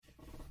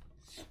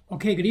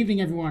Okay, good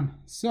evening, everyone.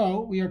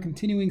 So we are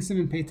continuing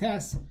Siman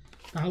Peites,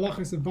 the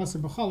halachas of Basar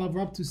B'chalav.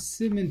 We're up to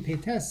Siman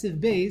Peites, Siv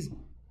Beis.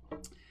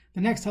 The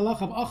next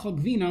halacha of Achal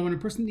Gvina, when a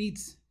person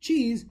eats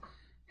cheese,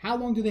 how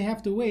long do they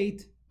have to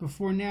wait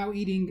before now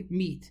eating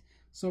meat?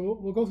 So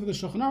we'll go through the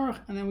Shulchan Aruch,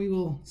 and then we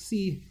will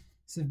see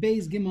Siv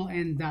Beis, Gimel,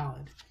 and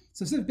Daled.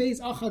 So Siv Beis,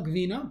 Achal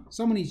Gvina,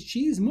 someone eats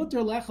cheese, Mutter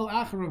Lechel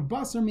Achar of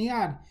Basar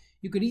Miyad.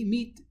 You could eat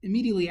meat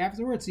immediately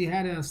afterwards. So you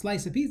had a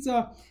slice of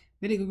pizza,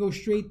 then you could go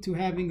straight to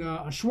having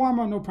a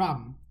shawarma, no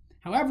problem.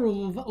 However,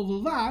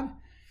 uvilvad,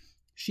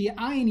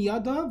 she'ayin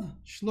yadav,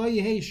 shlo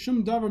yehei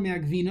shum davar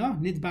me'agvina,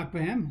 nidbak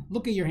behem.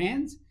 Look at your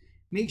hands.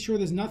 Make sure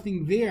there's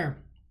nothing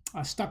there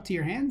stuck to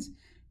your hands.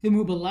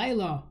 Vimu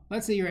b'layla,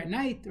 let's say you're at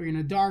night or in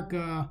a dark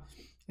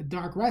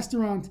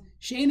restaurant.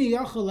 She'ena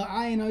yachal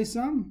la'ayin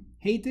oisam,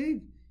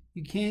 heitev.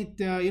 You can't,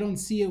 you don't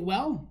see it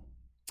well.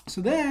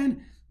 So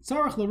then,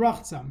 tzarach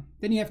l'rachtzam.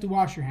 Then you have to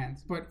wash your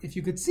hands. But if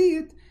you could see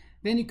it,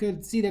 then you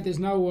could see that there's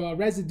no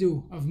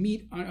residue of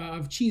meat,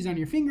 of cheese on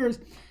your fingers,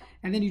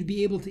 and then you'd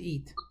be able to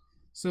eat.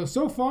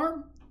 So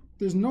far,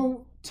 there's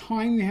no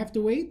time you have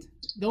to wait.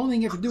 The only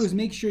thing you have to do is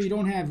make sure you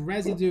don't have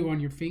residue on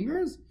your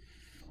fingers,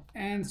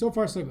 and so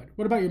far, so good.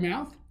 What about your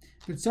mouth?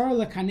 B'tzar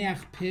l'kaneach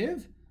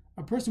piv,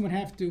 a person would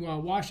have to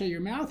wash out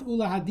your mouth,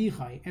 ula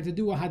hadichai, and to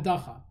do a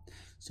hadacha.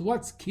 So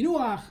what's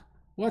kinuach?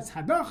 What's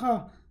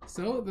hadacha?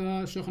 So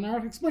the Shulchan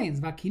Aruch explains,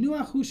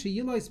 v'kinuach hu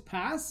sheyilois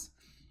pas,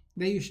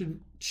 that you should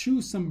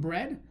chew some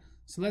bread.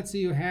 So let's say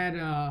you had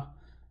a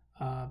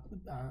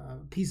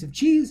piece of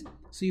cheese,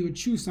 so you would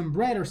chew some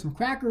bread or some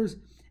crackers,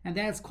 and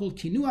that's called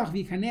kinuach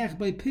v'kanech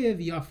by piv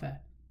yafeh.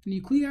 And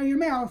you clean out your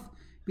mouth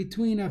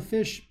between a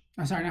fish,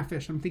 sorry, not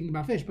fish, I'm thinking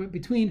about fish, but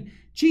between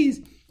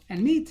cheese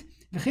and meat.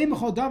 You can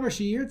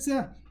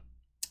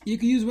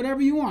use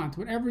whatever you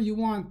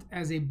want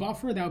as a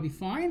buffer, that would be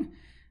fine.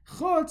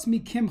 Chutz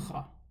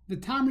mikimcha,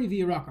 v'tamri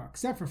v'yiraka,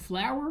 except for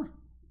flour,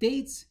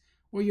 dates,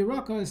 or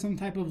yeraka is some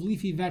type of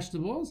leafy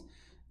vegetables.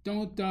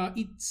 Don't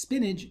eat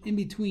spinach in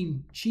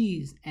between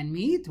cheese and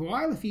meat.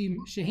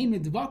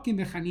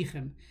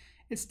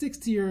 It sticks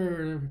to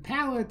your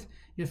palate,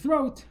 your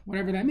throat,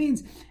 whatever that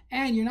means,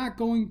 and you're not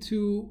going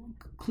to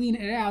clean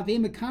it out.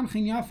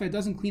 It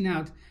doesn't clean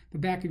out the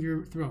back of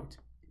your throat,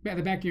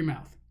 the back of your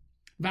mouth.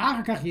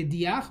 What is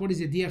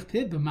yediach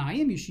piv?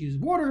 You should use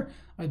water,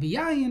 or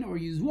biyayin, or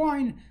use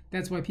wine.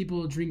 That's why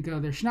people drink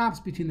their schnapps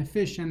between the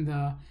fish and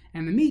the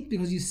meat,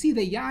 because you see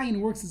the yayin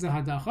works as a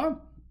hadacha.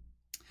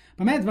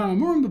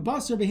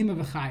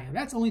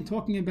 That's only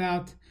talking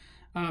about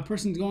a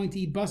person going to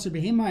eat basar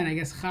behema, and I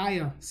guess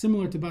chaya,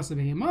 similar to basar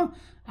behema.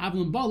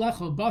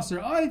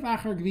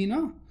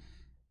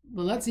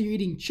 But let's say you're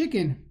eating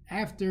chicken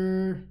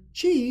after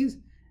cheese.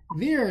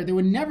 There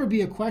would never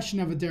be a question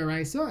of a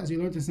deraisa, as we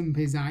learned in some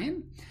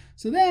Peizayin.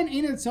 So then,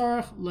 in a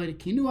tzarach, like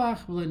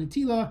kinuach, like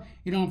natila,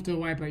 you don't have to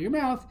wipe out your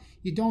mouth,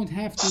 you don't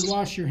have to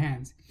wash your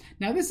hands.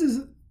 Now, this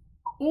is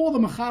all the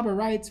Mechaber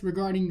writes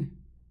regarding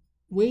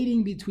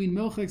waiting between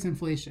milchiks and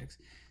fleishigs.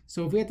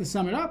 So if we had to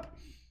sum it up,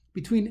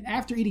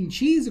 after eating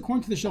cheese,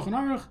 according to the Shulchan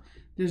Aruch,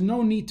 there's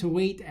no need to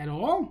wait at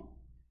all.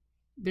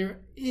 There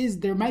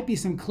might be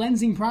some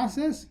cleansing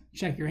process.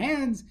 Check your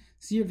hands,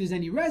 see if there's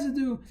any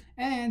residue,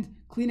 and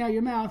clean out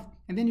your mouth,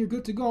 and then you're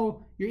good to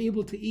go. You're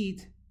able to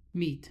eat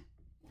meat.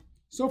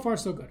 So far,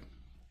 so good.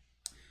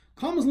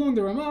 Comes along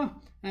the Ramah,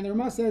 and the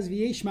Ramah says,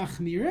 V'yesh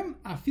machmirim,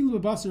 afilu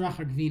b'basar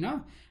achar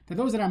gvina, that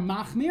those that are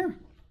machmir,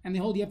 and they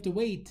hold you have to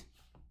wait,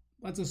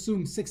 let's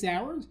assume 6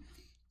 hours,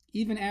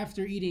 even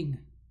after eating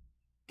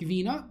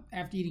gvina,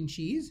 after eating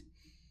cheese.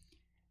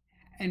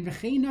 And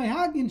if the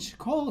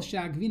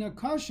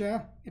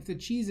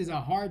cheese is a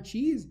hard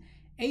cheese,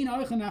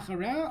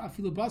 if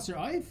you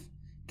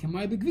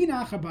eat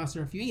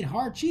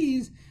hard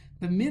cheese,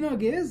 the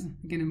minhag is,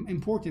 again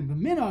important, the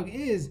minhag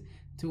is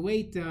to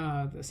wait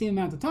the same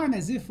amount of time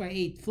as if I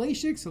ate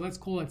fleishig, so let's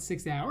call it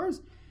 6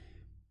 hours.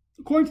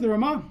 According to the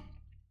Ramah,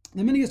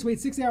 the minhag is to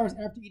wait 6 hours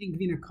after eating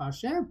gvina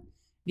kasha.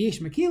 V'yesh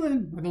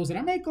makilin, those that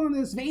are making on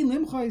this, ve'ein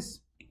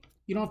limchos,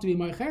 you don't have to be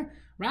moicher.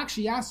 Rak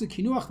sheyasu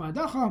kinuach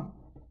v'adacha.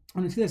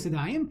 On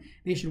the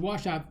they should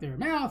wash out their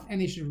mouth and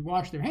they should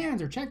wash their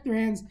hands or check their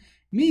hands.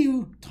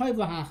 Miu toiv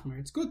lahachmir.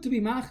 It's good to be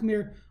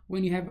machmir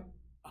when you have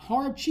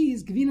hard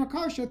cheese, gvina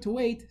kasha, to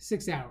wait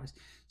 6 hours.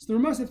 So the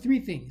Ramah said 3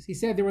 things. He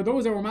said there were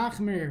those that were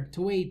machmir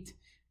to wait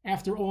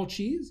after all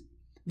cheese.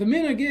 The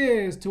minhag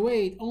is to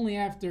wait only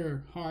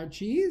after hard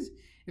cheese.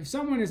 If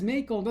someone is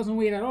mekel, doesn't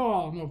wait at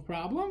all, no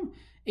problem.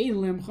 Ein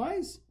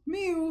limchais,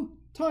 miu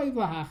toiv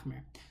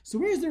lahachmir. So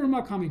where's the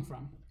Ramah coming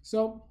from?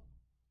 So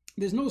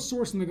there's no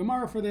source in the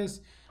Gemara for this.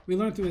 We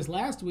learned through this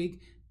last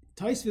week.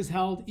 Taisvis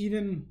held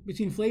even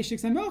between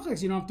fleishigs and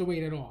milchiks, you don't have to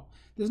wait at all.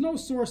 There's no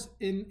source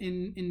in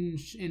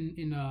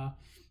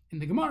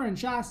the Gemara and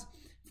Shas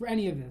for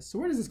any of this. So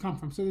where does this come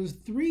from? So there's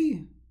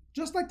 3,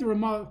 just like the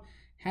Ramah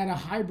had a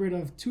hybrid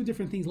of 2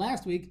 different things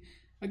last week.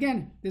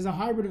 Again, there's a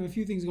hybrid of a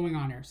few things going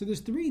on here. So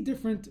there's 3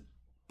 different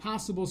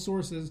possible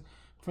sources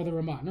for the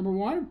Ramah. Number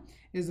 1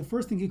 is the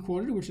first thing he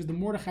quoted, which is the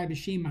Mordechai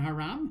B'Shem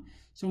Maharam.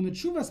 So in the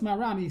Chuvas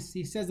Maharam,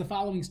 he says the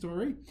following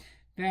story,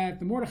 that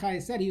the Mordechai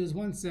said he was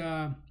once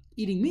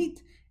eating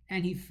meat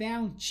and he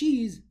found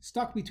cheese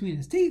stuck between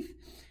his teeth,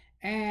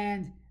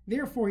 and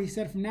therefore he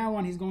said from now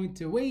on he's going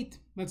to wait,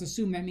 let's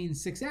assume that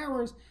means 6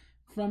 hours,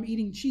 from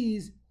eating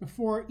cheese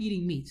before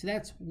eating meat. So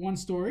that's one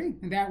story,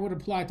 and that would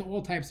apply to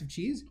all types of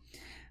cheese.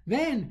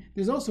 Then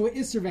there's also an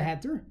Isser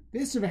V'Heter. The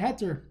Isser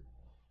V'Heter,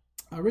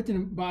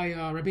 written by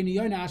Rabbeinu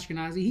Yonah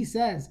Ashkenazi, he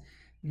says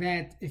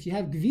that if you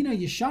have Gvina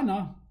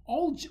Yeshana,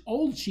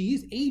 old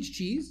cheese, aged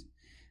cheese,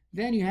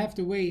 then you have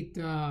to wait.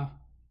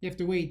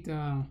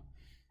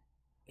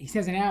 He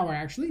says an hour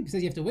actually. He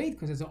says you have to wait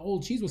because it's an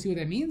old cheese. We'll see what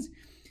that means.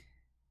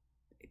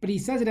 But he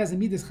says it as a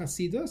midas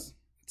chasidus.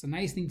 It's a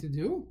nice thing to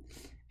do.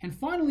 And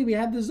finally, we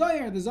have the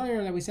Zohar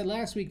that we said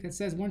last week that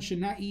says one should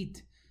not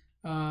eat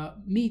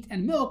meat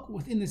and milk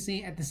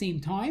at the same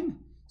time.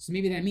 So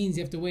maybe that means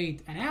you have to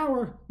wait an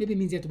hour. Maybe it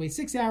means you have to wait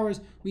 6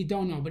 hours. We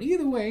don't know. But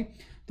either way,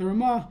 the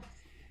Ramah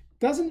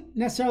doesn't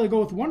necessarily go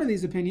with one of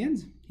these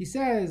opinions. He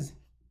says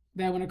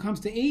that when it comes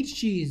to aged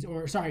cheese,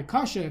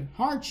 kasha,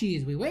 hard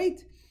cheese, we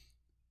wait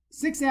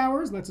 6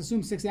 hours. Let's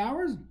assume 6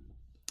 hours.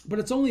 But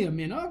it's only a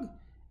minhag,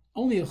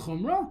 only a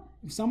chumrah.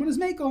 If someone is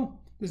meko,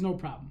 there's no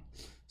problem.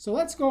 So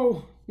let's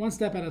go one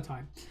step at a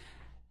time.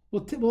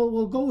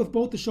 We'll go with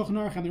both the Shulchan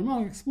Aruch and the Ramah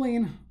and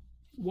explain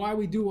why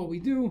we do what we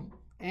do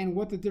and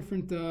what the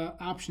different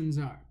options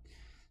are.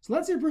 So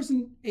let's say a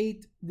person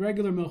ate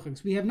regular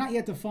milchiks. We have not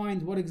yet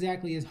defined what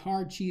exactly is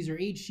hard cheese or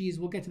aged cheese.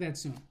 We'll get to that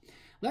soon.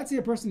 Let's say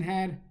a person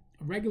had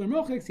a regular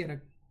milchiks. He had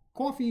a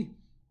coffee.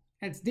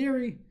 That's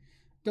dairy.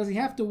 Does he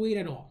have to wait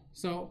at all?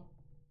 So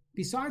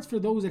besides for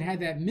those that had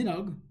that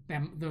minhag,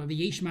 the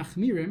yesh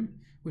machmirim,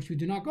 which we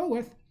do not go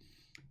with,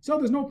 so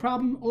there's no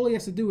problem. All he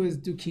has to do is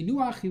do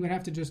kinuach. He would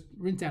have to just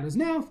rinse out his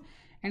mouth,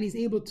 and he's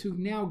able to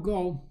now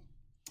go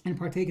and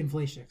partake in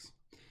fleishigs.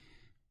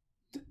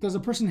 Does a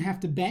person have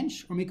to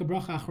bench or make a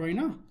bracha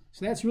achrona?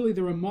 So that's really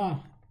the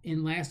Ramah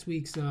in last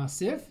week's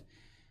Sif.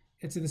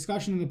 It's a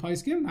discussion in the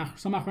Paiskim.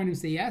 Some achronim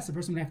say yes, a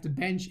person would have to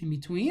bench in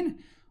between.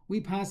 We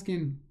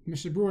paskin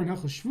Mishabur and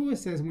Hilchos Shavuos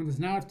says one does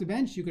not have to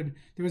bench. There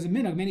was a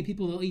minhag. Many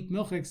people will eat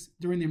milchiks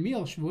during their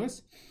meal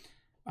Shavuos.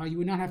 You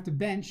would not have to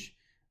bench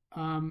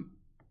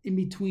in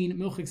between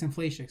milchiks and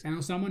fleishigs. I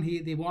know someone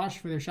they wash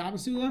for their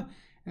Shabbos Sula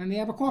and they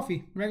have a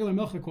coffee, regular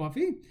milchik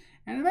coffee,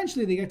 and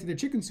eventually they get to their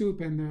chicken soup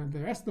and the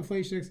rest of the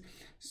fleishigs.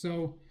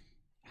 So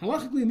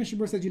halachically,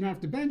 Mishabur says you don't have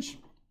to bench,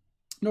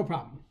 no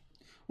problem.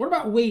 What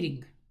about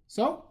waiting?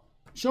 So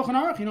Shulchan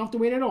Aruch, you don't have to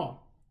wait at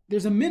all.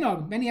 There's a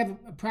minhag. Many have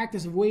a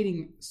practice of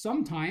waiting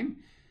some time.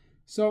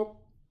 So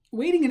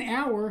waiting an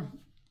hour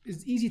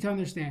is easy to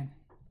understand.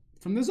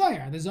 From the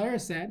Zohar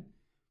said,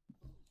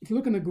 if you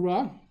look in the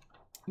Gra,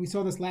 we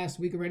saw this last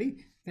week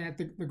already, that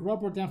the Gra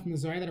brought down from the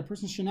Zohar that a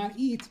person should not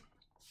eat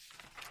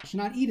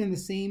in the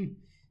same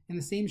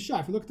shah.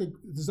 If you look at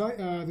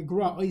the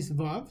Gra Ois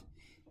Vav,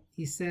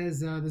 he says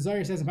the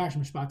Zohar says in Parashat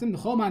Mishpatim,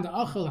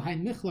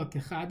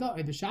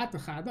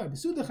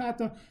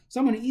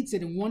 someone who eats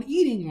it in one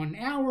eating, 1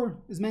 hour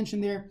is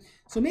mentioned there.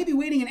 So maybe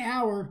waiting an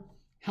hour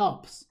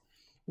helps.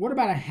 What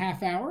about a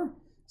half hour?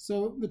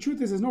 So the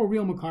truth is there's no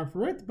real makar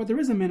for it, but there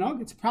is a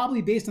minhag. It's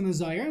probably based on the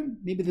Zohar.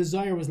 Maybe the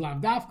Zohar was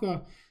lav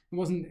dafka. It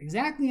wasn't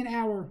exactly an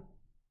hour,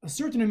 a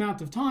certain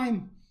amount of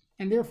time,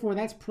 and therefore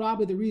that's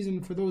probably the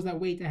reason for those that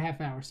wait a half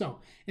hour. So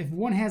if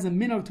one has a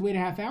minhag to wait a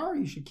half hour,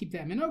 you should keep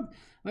that minhag.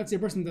 Let's say a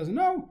person doesn't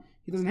know,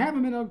 he doesn't have a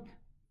minhag,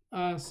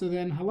 so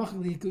then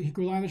halachically he could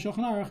rely on the Shulchan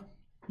Aruch.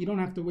 You don't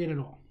have to wait at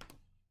all.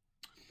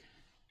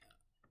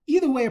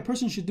 Either way, a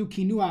person should do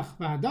kinuach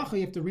v'hadacha.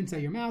 You have to rinse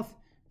out your mouth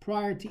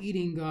prior to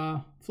eating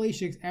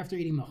fleishigs, after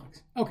eating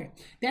milchiks. Okay,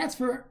 that's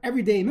for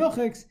everyday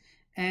milchiks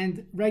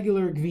and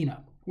regular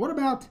gvina. What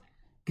about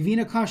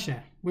gvina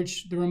kasha,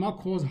 which the Ramah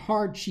calls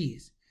hard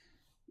cheese?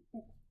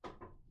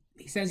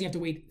 He says you have to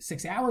wait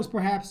 6 hours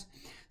perhaps.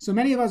 So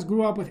many of us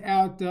grew up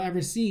without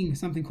ever seeing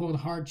something called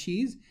hard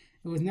cheese.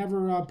 It was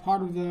never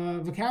part of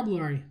the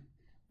vocabulary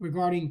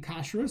regarding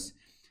kashrus,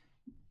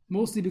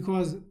 mostly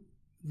because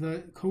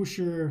the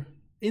kosher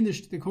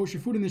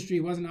food industry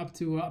wasn't up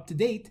to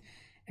date,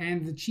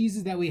 and the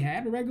cheeses that we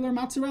had, a regular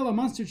mozzarella,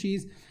 Munster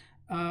cheese,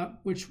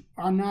 which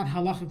are not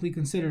halachically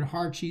considered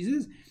hard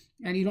cheeses,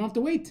 and you don't have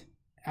to wait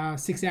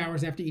 6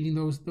 hours after eating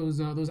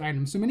those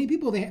items. So many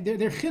people, their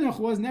chinuch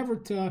was never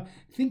to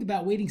think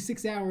about waiting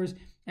 6 hours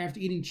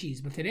after eating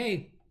cheese. But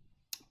today,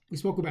 we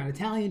spoke about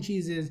Italian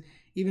cheeses,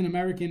 even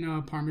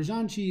American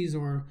Parmesan cheese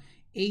or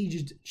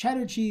aged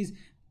cheddar cheese.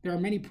 There are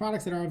many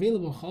products that are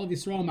available, Chalav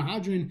Yisrael,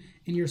 Mahadrin,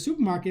 in your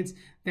supermarkets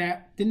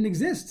that didn't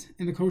exist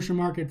in the kosher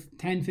market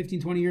 10,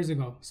 15, 20 years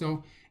ago.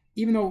 So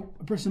even though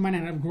a person might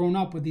not have grown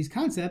up with these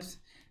concepts,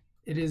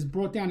 it is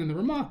brought down in the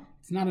Ramah.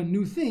 It's not a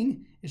new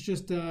thing. It's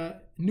just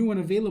new and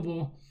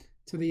available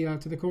to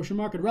the kosher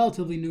market,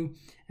 relatively new,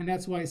 and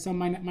that's why some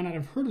might not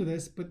have heard of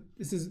this. But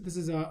this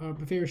is a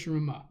Beferish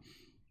Ramah.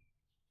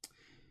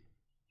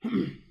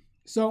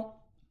 So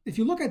if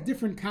you look at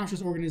different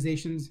kashrus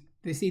organizations,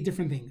 they say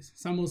different things.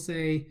 Some will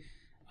say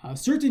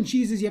certain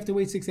cheeses you have to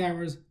wait 6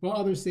 hours, while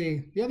others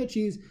say the other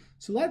cheese.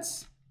 So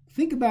let's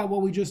think about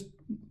what we just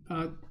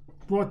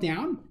brought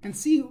down and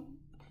see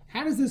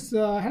How does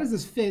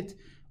this fit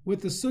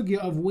with the sugya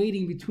of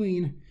waiting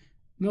between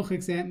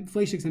milchiks and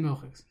fleishigs and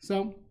milchiks?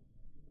 So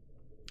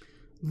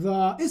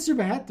the Isser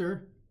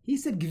Beheter, he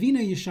said Gvina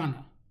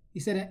Yeshana. He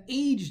said an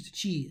aged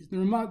cheese. The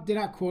Ramah did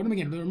not quote him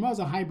again. The Ramah is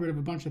a hybrid of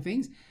a bunch of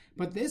things,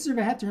 but the Isser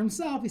Beheter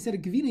himself, he said a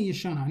Gvina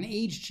Yeshana, an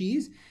aged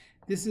cheese.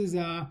 This is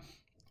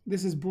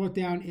brought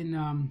down in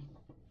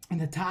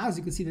the Taz.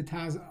 You can see the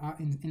Taz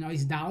in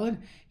Eis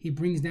Daled. He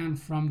brings down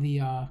from the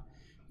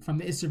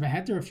Isser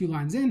Beheter a few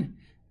lines in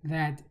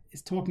that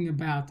is talking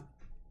about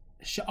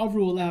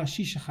She'avru Aleh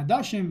Shisha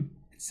Chadashim,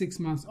 6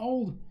 months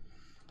old.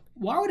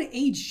 Why would an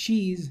aged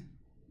cheese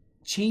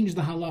change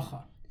the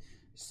halacha?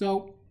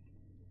 So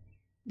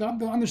the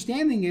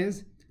understanding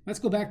is, let's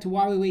go back to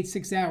why we wait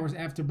 6 hours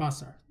after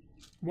basar.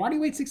 Why do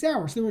you wait 6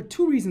 hours? There were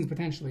two reasons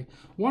potentially.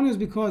 One is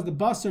because the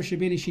basar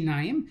shebeni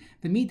shinayim,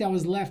 the meat that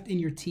was left in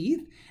your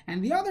teeth,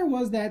 and the other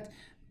was that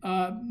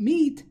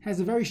meat has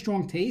a very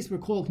strong taste. We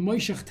call it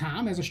moishach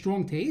tam, has a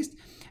strong taste,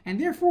 and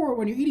therefore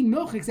when you're eating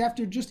milchiks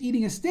after just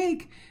eating a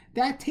steak,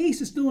 that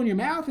taste is still in your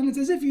mouth, and it's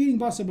as if you're eating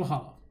basar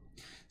b'chalav.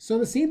 So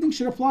the same thing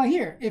should apply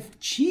here. If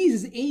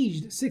cheese is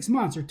aged 6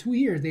 months or 2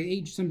 years, they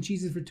age some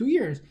cheeses for 2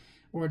 years,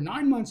 or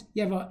 9 months,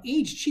 you have an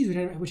aged cheese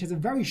which has a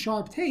very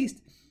sharp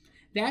taste,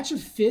 that should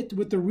fit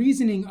with the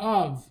reasoning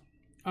of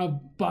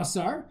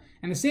basar.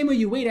 And the same way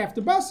you wait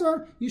after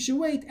basar, you should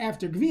wait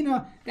after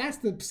gvina. That's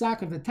the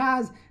psak of the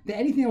Taz, that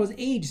anything that was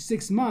aged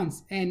 6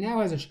 months and now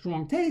has a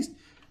strong taste,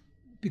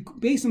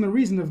 based on the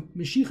reason of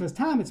Mashiach's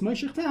tam, it's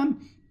Mashiach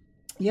tam,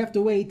 you have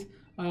to wait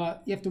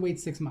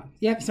 6 months.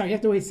 You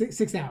have to wait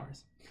 6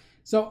 hours.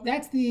 So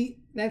that's the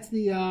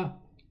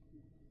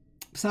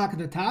psak of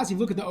the Taz. If you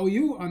look at the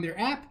OU on their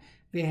app,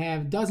 they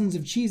have dozens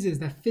of cheeses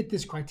that fit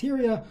this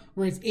criteria,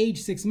 where it's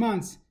aged 6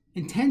 months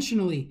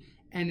intentionally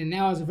and it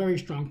now has a very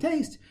strong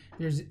taste.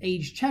 There's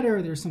aged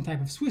cheddar, there's some type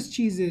of Swiss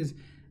cheeses,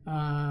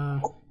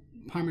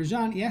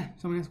 Parmesan,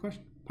 someone asked a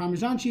question?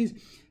 Parmesan cheese.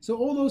 So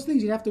all those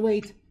things, you have to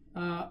wait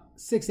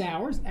 6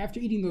 hours after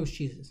eating those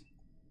cheeses.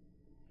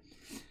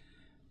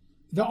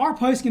 There are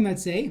poskim that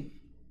say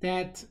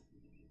that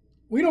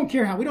we don't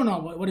know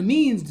what it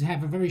means to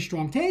have a very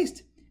strong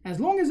taste. As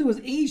long as it was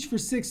aged for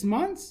 6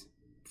 months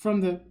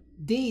from the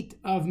date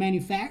of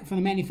from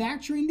the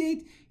manufacturing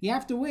date, you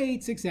have to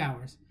wait 6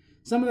 hours.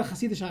 Some of the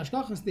Hasidic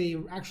Hashgachas, they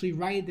actually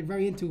they're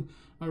very into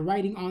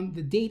writing on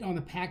the date on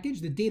the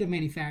package, the date of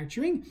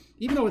manufacturing.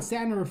 Even though it's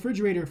sat in a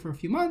refrigerator for a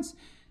few months,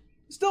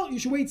 still you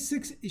should wait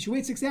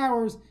 6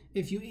 hours.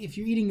 If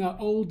you're eating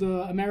old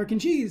American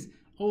cheese,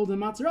 old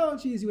mozzarella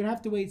cheese, you would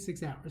have to wait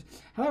 6 hours.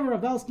 However,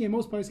 Rav Belsky and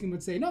most poskim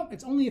would say, no,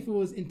 it's only if it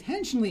was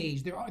intentionally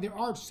aged. There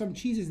are some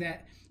cheeses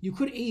that you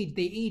could age,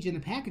 they age in the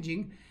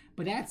packaging,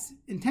 but that's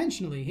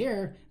intentionally.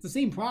 Here, it's the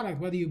same product,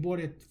 whether you bought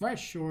it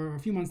fresh or a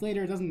few months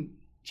later, it doesn't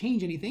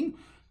change anything,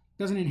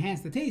 doesn't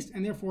enhance the taste,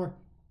 and therefore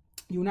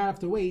you will not have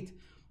to wait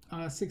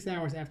 6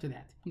 hours after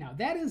that. Now,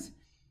 that is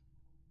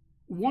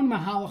one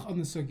mahalach on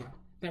the sugya,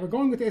 that we're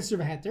going with the Isser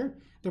V'heter.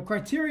 The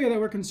criteria that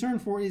we're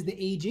concerned for is the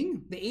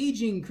aging. The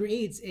aging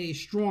creates a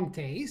strong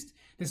taste.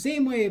 The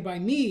same way by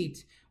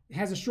meat, it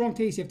has a strong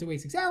taste, you have to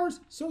wait 6 hours.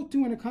 So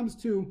too when it comes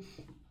to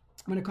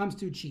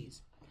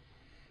cheese.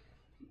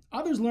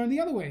 Others learn the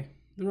other way.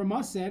 The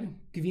Ramah said,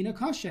 Gvina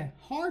kasha,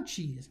 hard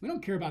cheese. We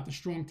don't care about the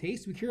strong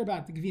taste. We care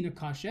about the Gvina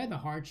kasha, the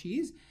hard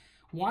cheese.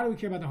 Why do we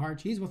care about the hard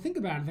cheese? Well, think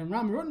about it. Then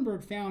Ram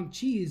Rotenberg found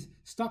cheese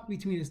stuck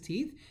between his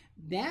teeth.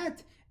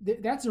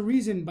 That's a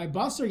reason by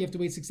basar you have to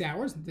wait 6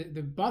 hours. The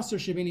basar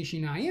shebeni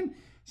shinayim.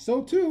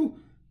 So too,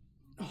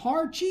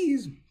 hard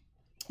cheese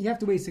you have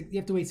to wait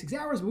 6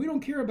 hours. But we don't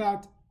care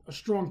about a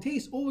strong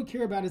taste. All we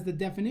care about is the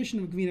definition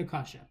of Gvina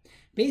kasha.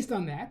 Based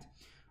on that,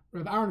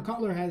 Rav Aaron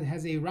Kotler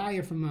has a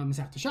raya from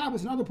Masechta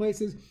Shabbos and other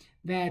places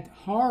that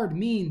hard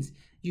means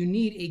you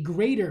need a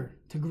grater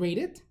to grate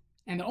it,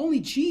 and the only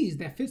cheese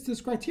that fits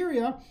this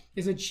criteria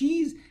is a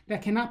cheese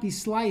that cannot be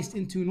sliced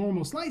into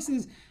normal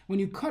slices. When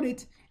you cut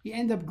it, you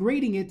end up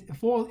grating it.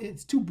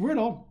 It's too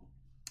brittle,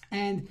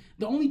 and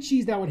the only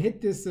cheese that would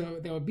hit this,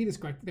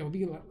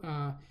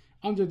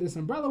 under this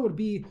umbrella would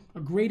be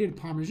a grated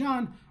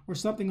Parmesan or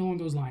something along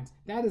those lines.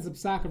 That is the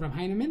psak of Rav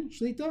Heinemann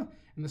Shlita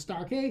and the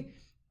Star K.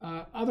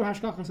 Other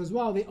hashgachas as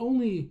well, they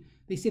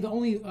say the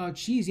only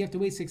cheese you have to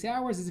wait 6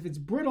 hours is if it's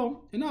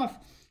brittle enough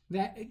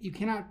that you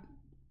cannot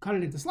cut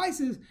it into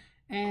slices,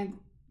 and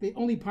the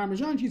only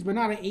Parmesan cheese, but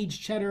not an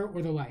aged cheddar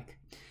or the like.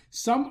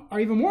 Some are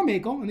even more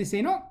makel, and they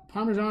say no,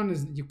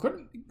 Parmesan you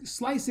couldn't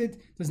slice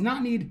it, does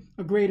not need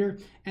a grater,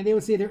 and they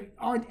would say there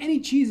aren't any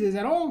cheeses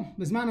at all,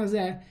 bisman hazeh,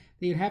 that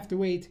you'd have to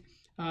wait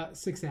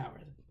 6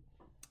 hours.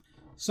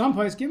 Some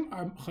poskim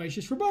are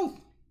chayshish for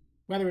both,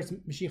 whether it's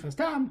Mashiachas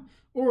tam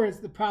or it's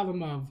the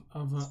problem of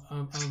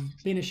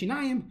Bein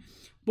Hashinayim.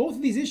 Both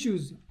of these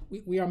issues,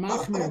 we are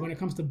machmir when it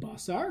comes to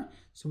basar,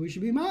 so we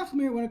should be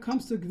machmir when it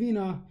comes to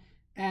gvina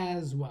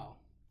as well.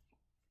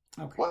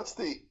 Okay. What's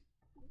the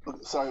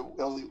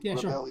Eli? Yeah,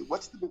 sure. Eli,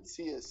 what's the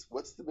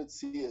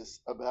mitzias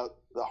about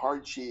the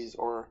hard cheese,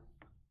 or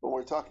when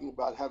we're talking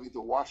about having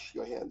to wash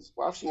your hands,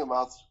 washing your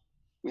mouth?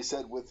 We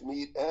said with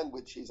meat and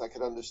with cheese, I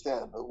can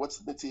understand. But what's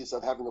the mitzias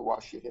of having to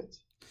wash your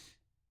hands?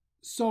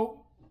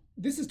 So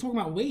this is talking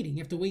about waiting. You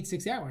have to wait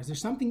 6 hours. There's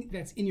something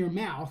that's in your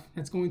mouth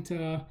that's going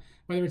to,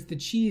 whether it's the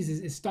cheese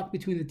is stuck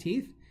between the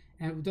teeth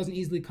and it doesn't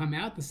easily come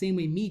out. The same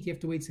way meat you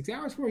have to wait 6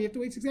 hours for. You have to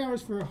wait 6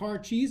 hours for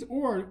hard cheese,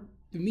 or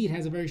the meat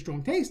has a very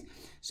strong taste.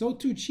 So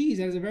too cheese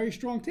has a very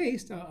strong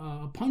taste,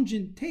 a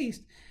pungent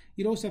taste.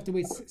 You'd also have to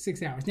wait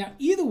 6 hours. Now,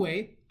 either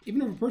way,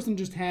 even if a person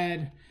just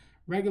had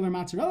regular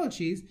mozzarella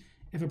cheese,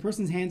 if a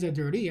person's hands are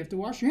dirty, you have to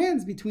wash your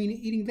hands between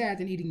eating that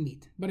and eating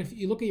meat. But if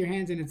you look at your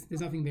hands and there's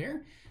nothing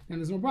there, then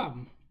there's no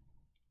problem.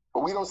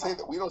 But we don't say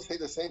that. We don't say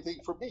the same thing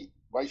for meat.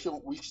 Why should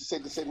we should say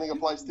the same thing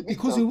applies to meat?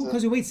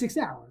 Because you wait 6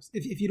 hours.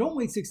 If you don't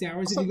wait 6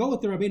 hours, if you go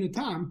with the Rabbeinu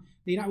Tam,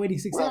 that you're not waiting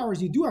 6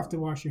 hours, you do have to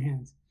wash your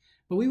hands.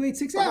 But we wait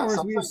 6 hours.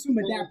 We assume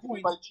at that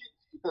point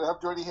you can have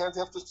dirty hands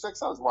after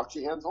 6 hours. Wash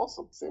your hands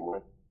also the same way.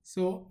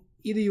 So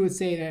either you would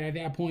say that at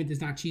that point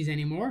there's not cheese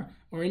anymore,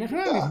 or if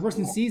a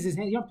person sees his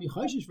hand, you have to be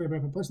chayshish for it. But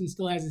if a person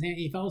still has his hand,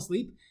 he fell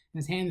asleep and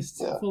his hand is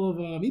full of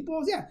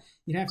meatballs,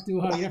 you'd have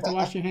to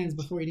wash your hands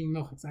before eating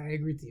milk. So I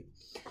agree to you.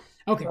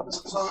 Okay.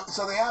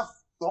 So they have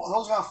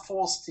those who have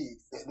false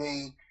teeth.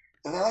 They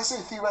let's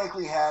say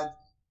theoretically had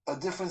a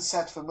different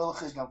set for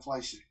fleishig and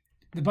fleishig.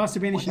 The Basar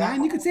B'chalav,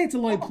 and you could say it's a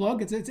light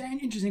plug. It's an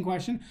interesting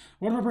question.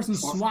 What if a person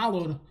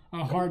swallowed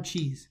a hard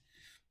cheese?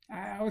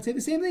 I would say the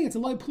same thing. It's a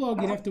light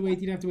plug. You'd have to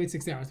wait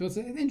 6 hours. So it's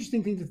an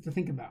interesting thing to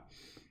think about.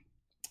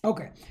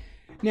 Okay.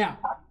 Now,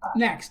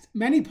 next,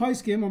 many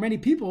poskim or many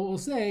people will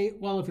say,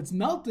 well, if it's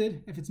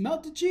melted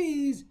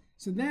cheese,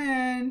 so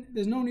then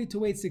there's no need to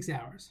wait 6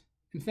 hours.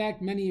 In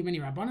fact, many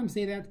Rabbanim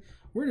say that.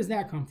 Where does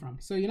that come from?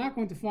 So you're not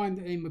going to find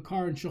a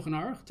Makar and Shulchan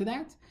Aruch to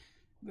that.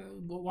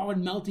 Why would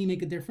melting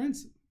make a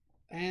difference?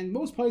 And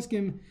most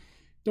poskim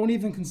don't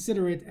even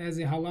consider it as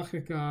a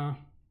halachic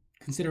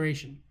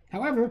consideration.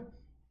 However,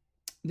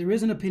 there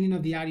is an opinion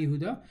of the Yad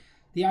Yehuda.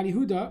 The Yad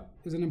Yehuda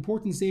is an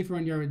important sefer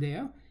on Yoreh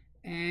Deah,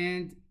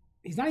 and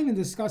he's not even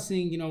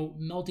discussing,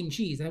 melting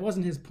cheese. That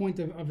wasn't his point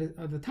of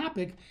the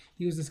topic.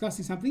 He was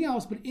discussing something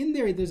else. But in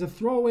there's a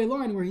throwaway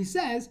line where he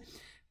says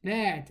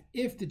that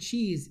if the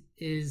cheese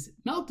is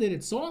melted,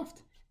 it's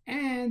soft,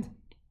 and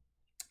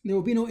there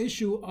will be no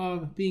issue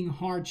of being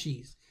hard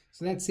cheese.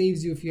 So that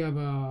saves you if you have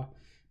a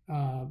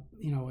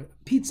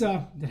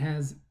pizza that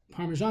has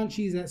Parmesan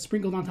cheese that's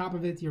sprinkled on top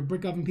of it, your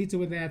brick oven pizza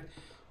with that,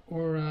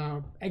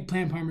 or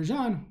eggplant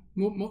Parmesan.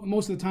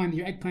 Most of the time,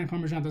 your eggplant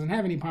Parmesan doesn't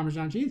have any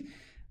Parmesan cheese,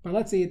 but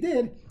let's say it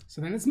did,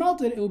 so then it's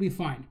melted, it will be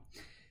fine.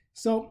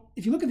 So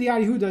if you look at the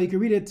Yad Yehuda, you can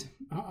read it.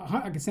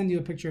 I can send you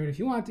a picture of it if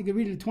you want. You can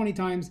read it 20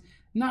 times.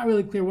 Not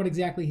really clear what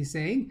exactly he's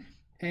saying.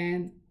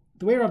 And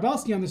the way Rav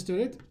Belsky understood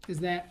it is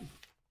that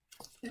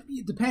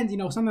it depends.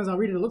 Sometimes I'll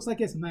read it looks like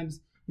it.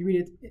 Sometimes you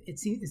read it, it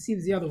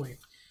seems the other way.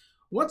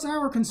 What's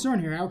our concern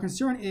here? Our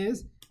concern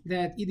is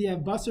that either you have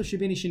basar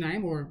shebena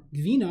shinayim or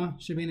gvina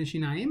shebena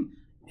shinayim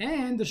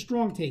and the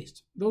strong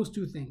taste. Those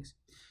two things.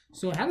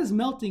 So how does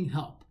melting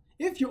help?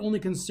 If you're only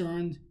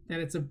concerned that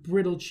it's a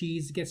brittle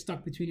cheese, it gets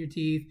stuck between your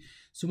teeth.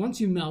 So once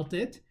you melt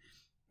it,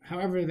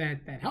 however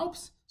that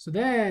helps. So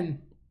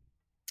then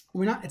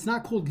it's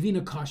not called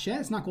gvina kasha,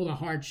 it's not called a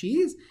hard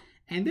cheese,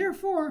 and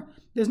therefore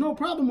there's no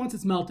problem once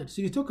it's melted.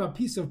 So you took a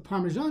piece of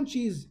Parmesan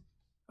cheese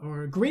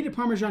or grated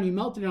Parmesan, you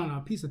melted it on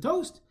a piece of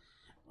toast.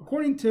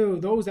 According to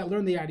those that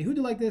learn the Yad Yehuda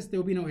like this, there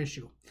will be no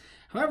issue.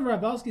 However, Rav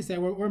Belsky said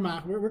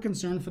we're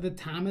concerned for the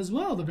tam as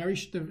well,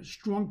 the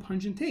strong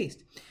pungent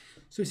taste.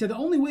 So he said the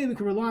only way we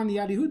can rely on the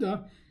Yad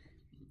Yehuda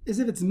is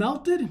if it's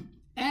melted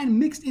and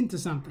mixed into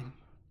something.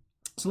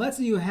 So let's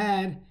say you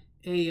had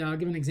I'll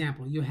give an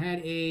example. You had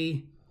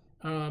a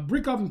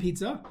brick oven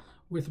pizza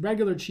with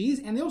regular cheese,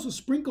 and they also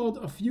sprinkled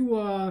a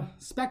few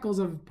speckles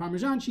of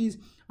Parmesan cheese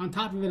on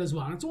top of it as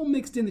well. And it's all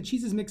mixed in, the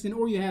cheese is mixed in,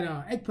 or you had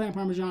a eggplant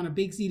Parmesan, a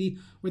baked ziti,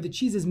 where the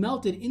cheese is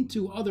melted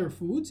into other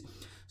foods.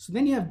 So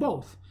then you have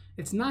both.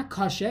 It's not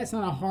kasha, it's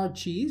not a hard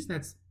cheese,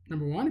 that's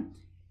number one.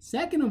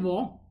 Second of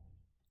all,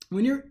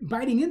 when you're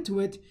biting into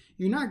it,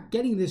 you're not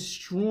getting this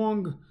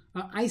strong,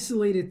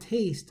 isolated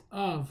taste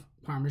of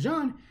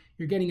Parmesan.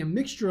 You're getting a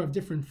mixture of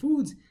different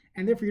foods,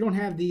 and therefore you don't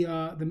have the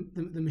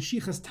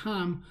Mashiachas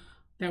tam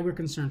that we're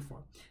concerned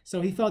for. So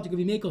he felt you could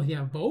be makel if you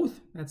have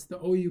both. That's the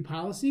OU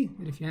policy.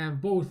 And if you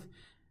have both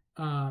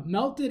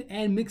melted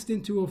and mixed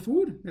into a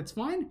food, that's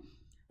fine.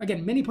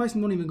 Again, many places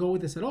don't even go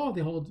with this at all.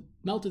 They hold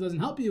melted doesn't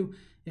help you.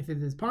 If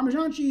it is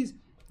Parmesan cheese,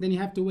 then you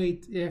have to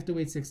wait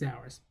 6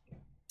 hours.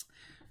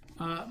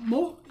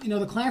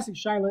 The classic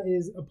shaila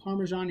is a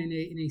Parmesan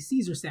in a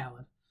Caesar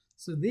salad.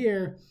 So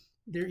there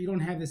you don't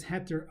have this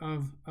heter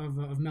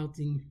of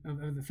melting,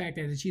 of the fact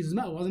that the cheese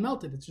wasn't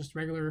melted. It's just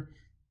regular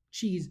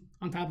cheese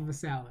on top of a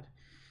salad.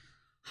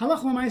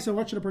 Halach l'maisa,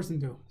 what should a person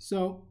do?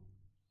 So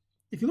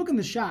if you look in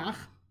the Shach,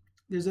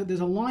 there's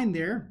a line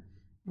there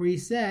where he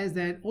says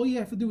that all you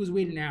have to do is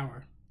wait an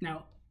hour.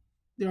 Now,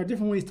 there are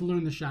different ways to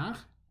learn the Shach.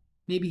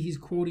 Maybe he's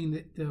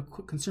quoting the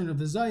concern of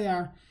the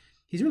Zayar.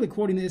 He's really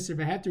quoting the Isser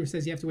V'heter, who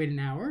says you have to wait an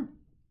hour.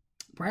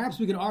 Perhaps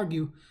we could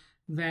argue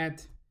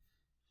that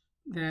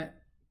the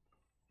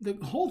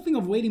whole thing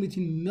of waiting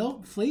between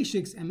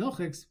fleishigs and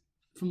milchigs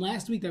from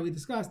last week that we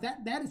discussed,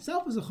 that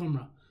itself is a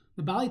chumrah.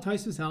 The Bali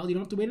Tosfos held you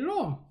don't have to wait at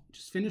all.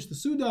 just finish the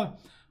Suda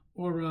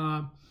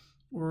or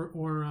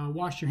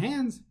wash your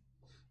hands.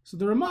 So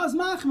the Ramah is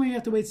machmer, you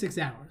have to wait 6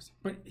 hours.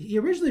 But he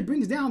originally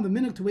brings down the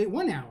minhag to wait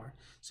 1 hour.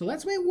 So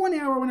let's wait 1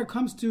 hour when it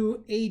comes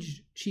to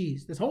aged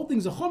cheese. This whole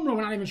thing's a chumrah,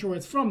 we're not even sure where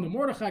it's from. The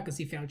Mordechai, because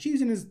he found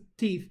cheese in his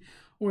teeth.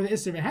 Or the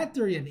Isser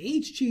V'Heter, you have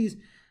aged cheese.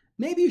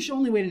 Maybe you should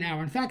only wait an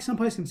hour. In fact, some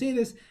places can say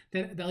this,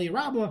 that the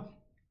Eliyarabba,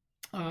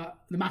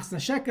 the Matzah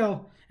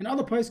Shekel, and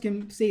other places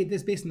can say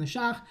this based on the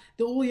Shach,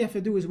 that all you have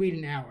to do is wait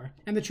an hour.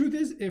 And the truth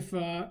is, if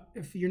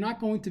you're not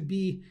going to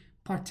be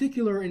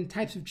particular in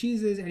types of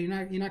cheeses and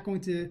you're not going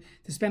to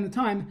spend the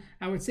time,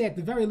 I would say at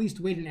the very least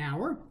wait an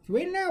hour. If you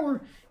wait an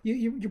hour,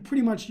 you're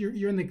pretty much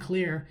you're in the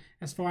clear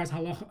as far as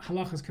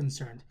halach is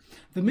concerned.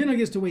 The minhag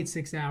is to wait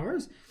 6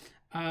 hours,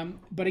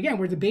 but again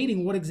we're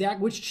debating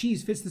which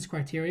cheese fits this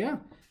criteria.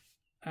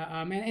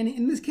 And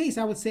in this case,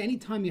 I would say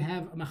anytime you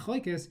have a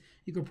machlekes,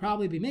 you could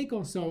probably be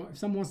mekel. So if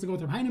someone wants to go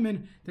with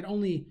Heinemann that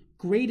only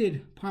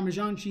grated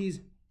Parmesan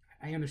cheese,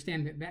 I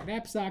understand that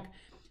psak.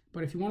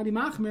 But if you want to be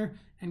machmer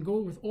and go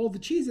with all the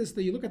cheeses, so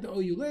you look at the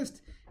OU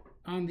list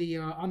on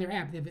their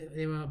app,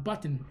 they have a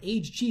button,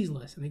 aged cheese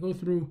list, and they go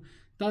through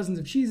dozens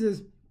of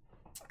cheeses.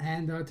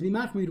 And to be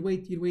machmer,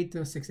 you'd wait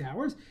 6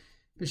 hours.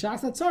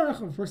 B'shas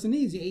hatzarach, if a person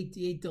needs, you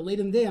ate late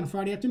in the day on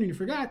Friday afternoon, you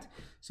forgot.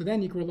 So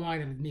then you can rely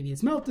that maybe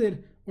it's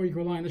melted, or you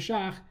can rely on the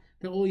shach,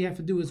 that all you have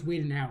to do is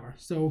wait an hour.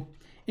 So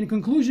in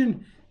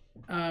conclusion,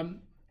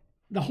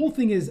 the whole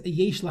thing is a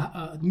yesh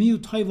miu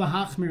toiv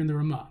lahachmir in the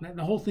Ramah.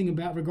 The whole thing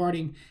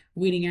regarding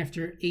waiting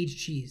after aged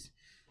cheese.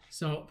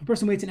 So if a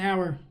person waits an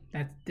hour,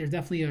 that there's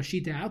definitely a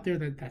shita out there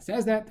that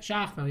says that. The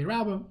Shach,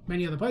 Eliyarabba,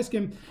 many other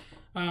poskim,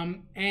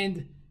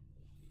 and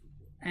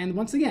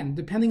once again,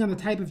 depending on the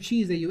type of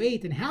cheese that you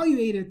ate and how you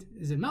ate it,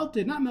 is it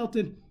melted, not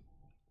melted?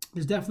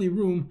 There's definitely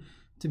room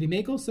to be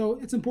makel. So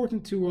it's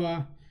important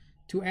to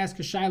ask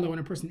a shiloh when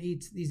a person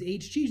eats these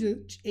aged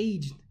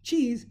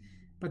cheese.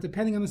 But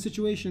depending on the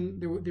situation,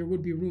 there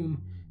would be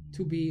room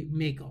to be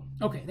makel.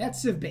 Okay,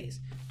 that's Sif Beis.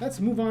 Let's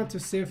move on to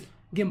Sif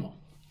Gimel.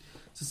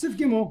 So Sif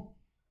Gimel,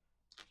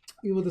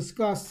 we will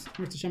discuss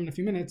in a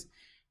few minutes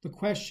the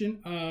question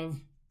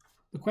of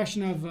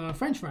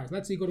French fries.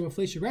 Let's say you go to a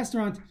fleishig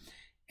restaurant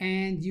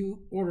and you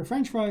order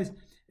French fries,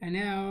 and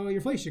now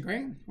you're fleishig,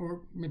 right?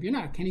 Or maybe you're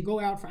not. Can you go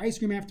out for ice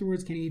cream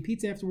afterwards? Can you eat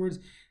pizza afterwards?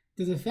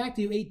 Does the fact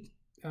that you ate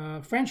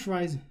French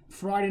fries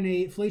fried in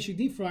a fleishig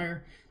deep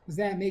fryer, does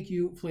that make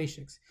you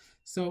fleishigs?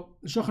 So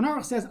the Shulchan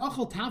Aruch says,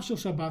 Achal tavshil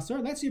shel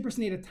basar. Let's say a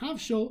person ate a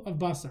tavshil of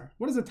basar.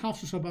 What does a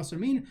tavshil shel basar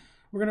mean?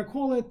 We're going to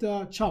call it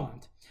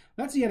chalant.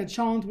 Let's say you had a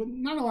chalant with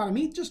not a lot of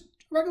meat, just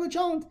regular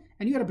chalant,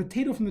 and you had a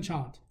potato from the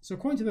chalant. So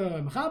according to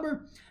the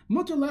Mechaber,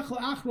 mutar lechel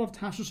achrov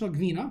tavshil shel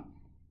gvina.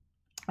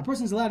 A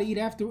person is allowed to eat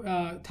after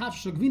tavshil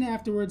shel gvina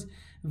afterwards.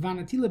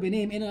 Vanatila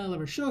b'neim ena el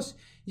rishus.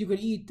 You could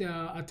eat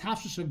a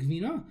tavshil shel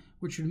gvina,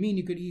 which would mean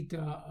you could eat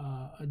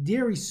a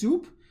dairy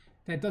soup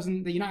that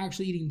you're not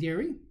actually eating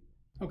dairy.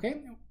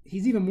 Okay,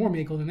 he's even more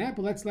makel than that,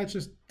 but let's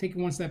just take it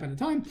one step at a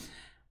time.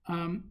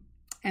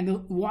 And the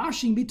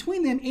washing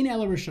between them in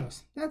el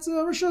rishus. That's a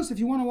rishus. If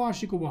you want to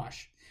wash, you can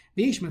wash.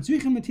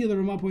 The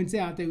Ramah points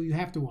out that you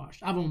have to wash.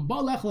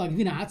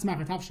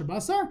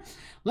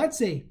 Let's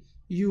say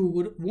you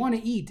would want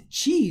to eat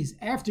cheese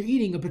after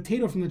eating a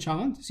potato from the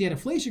chalant. So you had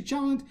a fleishig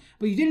chalant,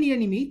 but you didn't eat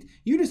any meat.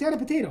 You just had a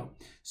potato.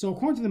 So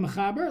according to the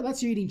Mechaber, let's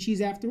say you're eating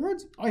cheese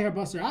afterwards.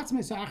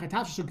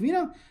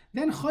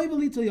 Then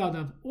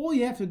all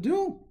you have to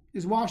do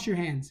is wash your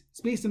hands.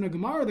 It's based on the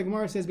Gemara. The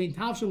Gemara says bein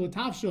tavshil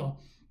tavshil.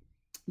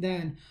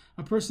 Then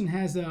a person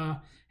has to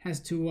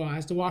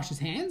wash his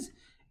hands.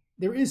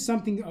 There is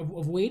something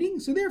of waiting,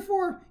 so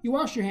therefore you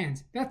wash your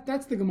hands.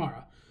 That's the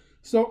Gemara.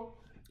 So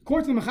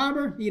according to the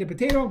Mechaber, you eat a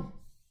potato.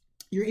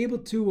 You're able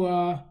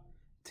to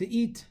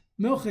eat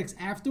milchiks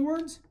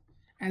afterwards,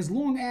 as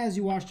long as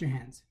you wash your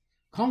hands.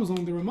 Comes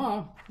along the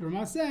Ramah. The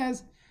Ramah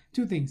says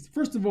two things.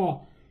 First of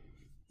all,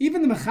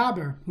 even the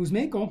Mechaber, who's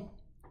mekel,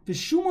 the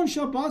shumon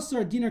shel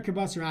basar dinar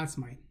kebasar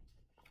atzmai.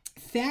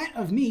 Fat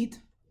of meat,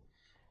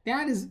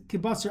 that is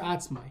kebasar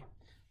atzmai.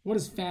 What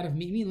does fat of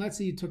meat mean? Let's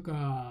say you took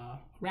a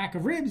rack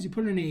of ribs, you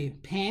put it in a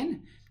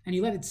pan, and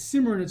you let it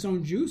simmer in its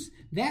own juice.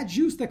 That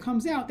juice that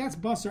comes out, that's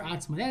basar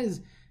atzmai. That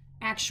is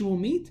actual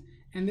meat,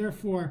 and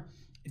therefore,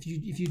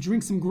 if you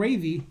drink some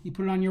gravy, you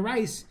put it on your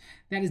rice,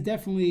 that is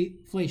definitely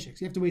fleishig.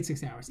 So you have to wait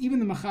 6 hours. Even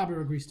the Mechaber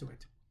agrees to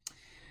it.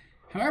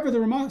 However, the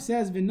Ramah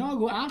says,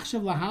 "V'nagu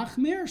achshav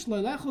lahachmir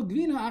shleilechel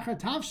gvina achar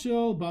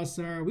tavshil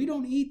basar." We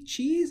don't eat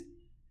cheese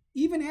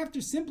even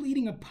after simply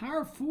eating a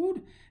par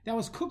food that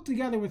was cooked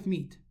together with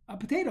meat. A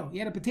potato. You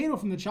had a potato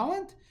from the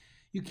chalant.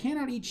 You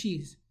cannot eat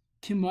cheese.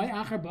 Kimai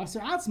achar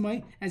basar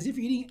atzmai, as if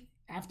you're eating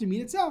after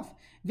meat itself.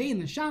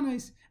 Vein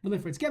l'shanos,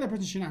 v'lifra together. A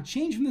person should not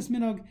change from this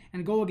minhag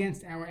and go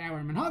against our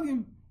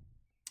minhagim,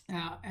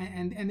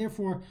 and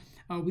therefore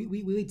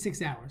we eat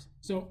 6 hours.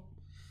 So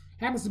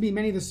happens to be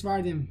many of the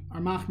Sfardim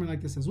are machmer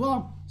like this as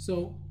well.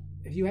 So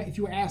if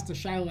you were asked a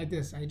shayla like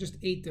this, I just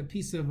ate a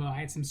piece of, I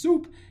had some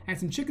soup, I had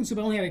some chicken soup,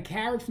 I only had a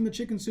carrot from the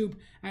chicken soup,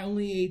 I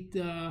only ate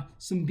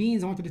some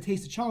beans, I wanted to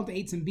taste the chalent, I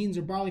ate some beans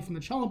or barley from the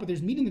chalent, but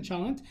there's meat in the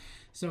chalent,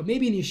 so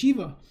maybe in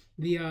yeshiva,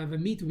 the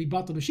meat would be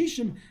batal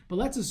b'shishim, but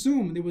let's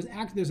assume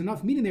there's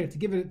enough meat in there to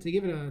give it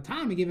a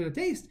time and give it a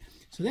taste,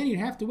 so then you'd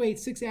have to wait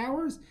 6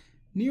 hours,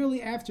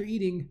 nearly after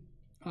eating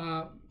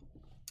a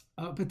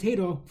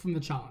potato from the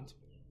chalent.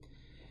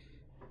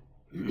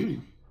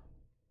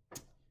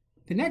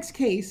 The next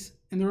case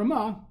in the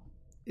Ramah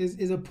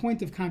is a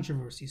point of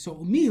controversy. So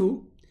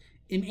mihu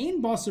im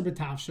ein basar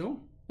b'tavshel.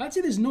 Let's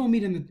say there's no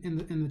meat in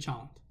the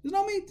chalent. There's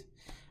no meat.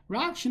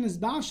 Rakshin is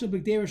basar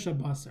b'gderish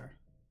basar.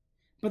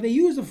 But they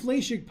use a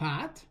fleishig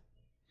pot.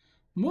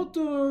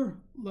 Mutter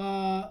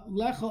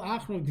lechel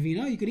achra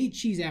gvina. You could eat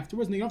cheese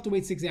afterwards, and you don't have to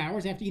wait 6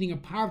 hours after eating a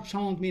par of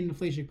chalent made in a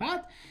fleishig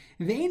pot.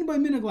 Ve'ein by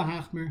minhag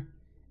lahachmer,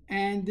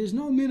 and there's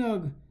no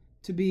minhag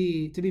to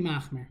be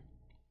machmer.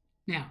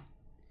 Now,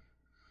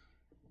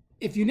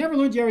 if you never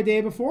learned Yoreh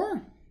Deah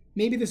before,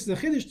 maybe this is a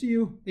chiddush to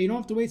you that you don't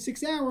have to wait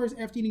 6 hours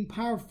after eating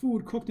par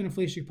food cooked in a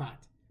fleishig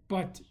pot.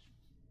 But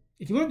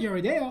if you learned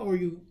Yoreh Deah or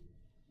you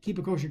keep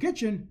a kosher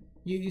kitchen,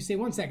 you say,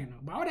 1 second,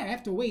 why would I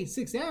have to wait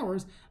 6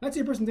 hours? Let's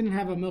say a person didn't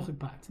have a milchig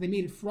pot. So they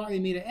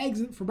made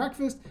eggs for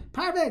breakfast,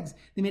 par of eggs.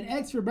 They made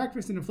eggs for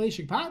breakfast in a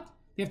fleishig pot.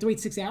 They have to wait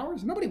 6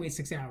 hours? Nobody waits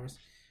 6 hours.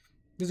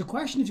 There's a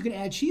question if you could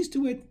add cheese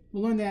to it.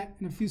 We'll learn that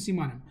in a few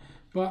simanim.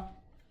 But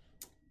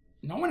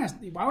no one has.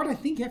 Why would I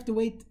think you have to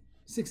wait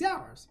 6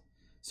 hours?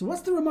 So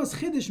what's the Ramah's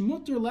chiddush?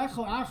 Mutter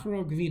lechel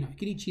achro gvina. You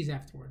can eat cheese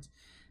afterwards.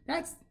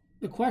 That's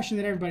the question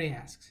that everybody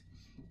asks.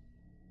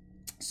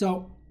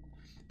 So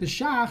the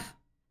Shach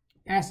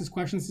asked this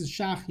question. This is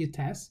Shach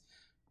Yates.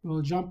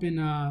 We'll jump in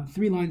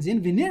 3 lines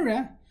in.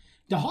 V'nira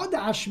dehada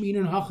ashmin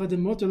and hachad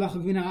and mutter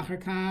lechel gvina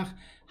achar kach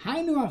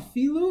hainu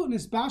afilu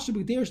nisbashu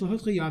b'gderish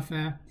lahutcha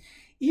yafeh.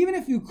 Even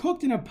if you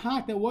cooked in a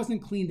pot that wasn't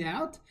cleaned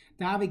out,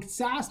 there is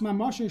some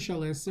mamashas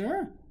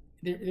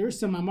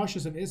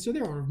of isser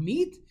there, or of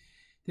meat.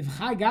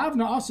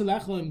 Everyone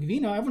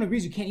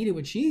agrees you can't eat it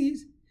with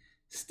cheese.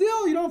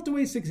 Still, you don't have to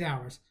wait 6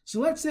 hours. So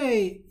let's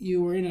say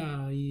you were in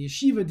a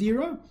yeshiva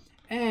dira,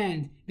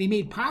 and they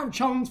made par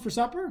chalents for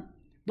supper,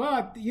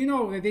 but you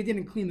know that they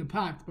didn't clean the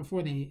pot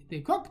before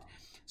they cooked.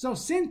 So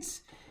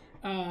since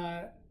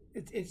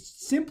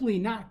it's simply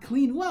not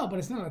cleaned well, but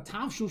it's not a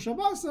tavshul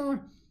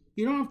shabasar,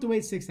 you don't have to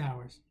wait 6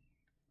 hours.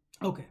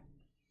 Okay.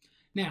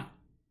 Now,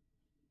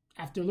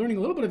 after learning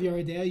a little bit of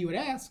Yoreh Deah, you would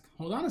ask,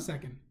 hold on a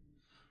second.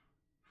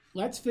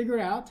 Let's figure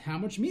out how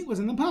much meat was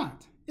in the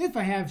pot. If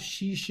I have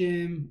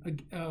shishim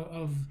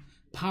of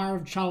par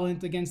of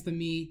chalent against the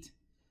meat,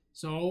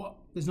 so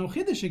there's no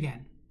chiddush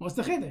again. What's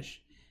the chiddush?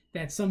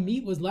 That some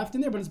meat was left in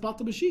there, but it's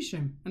batal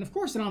b'shishim. And of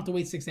course, I don't have to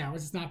wait 6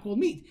 hours. It's not called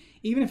meat.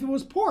 Even if it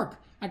was pork,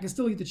 I can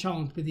still eat the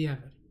chalent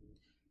b'diavad,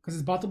 because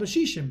it's batal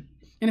b'shishim.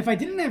 And if I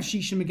didn't have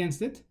shishim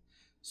against it,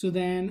 so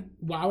then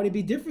why would it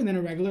be different than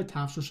a regular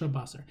tafshil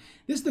shabasar?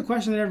 This is the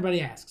question that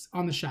everybody asks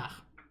on the shach.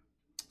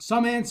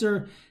 Some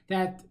answer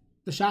that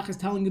the shach is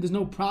telling you there's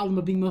no problem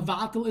of being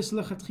mavatal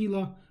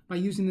islechatchila by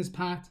using this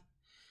pot.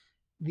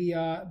 The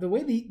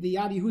way the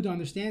Yad Yehuda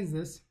understands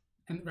this,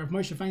 and Rav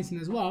Moshe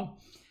Feinstein as well,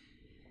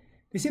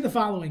 they say the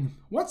following: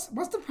 What's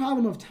the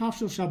problem of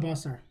tafshil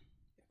shabasar?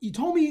 You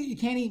told me you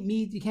can't eat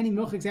meat, you can't eat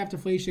milchiks after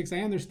fleishigs.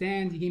 I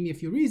understand. You gave me a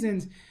few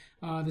reasons.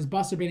 There's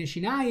basar ben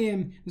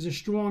shinayim. There's a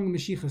strong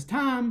meshichas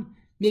tam.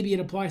 Maybe it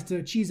applies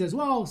to cheese as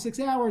well. 6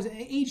 hours,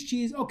 aged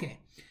cheese. Okay,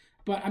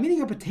 but I'm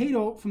eating a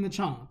potato from the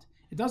chalent.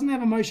 It doesn't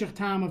have a moshech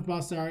tam of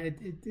basar.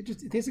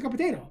 It tastes like a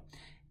potato,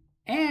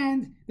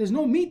 and there's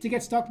no meat to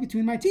get stuck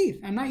between my teeth.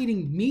 I'm not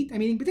eating meat.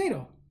 I'm eating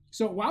potato.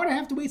 So why would I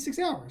have to wait 6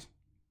 hours?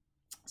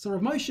 So Rav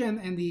Moshe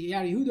and the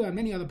Yad Yehuda and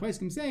many other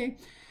poskim say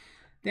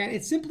that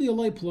it's simply a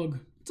light plug.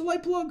 It's a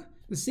light plug.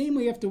 The same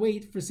way you have to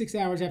wait for 6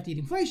 hours after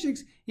eating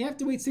fleishigs, you have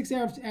to wait 6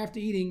 hours after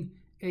eating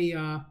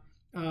a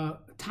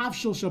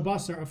tavshil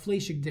shabasar, a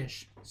fleishig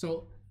dish.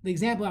 So the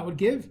example I would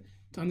give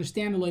to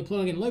understand the light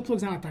plug, and light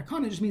plug's not a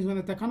takana, it just means when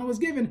the takana was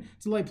given,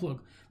 it's a light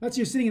plug. Let's say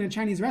you're sitting in a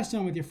Chinese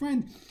restaurant with your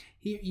friend,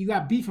 you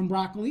got beef and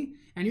broccoli,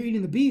 and you're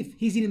eating the beef,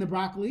 he's eating the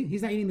broccoli,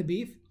 he's not eating the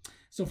beef.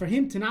 So for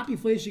him to not be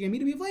fleishig and me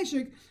to be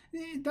fleishig,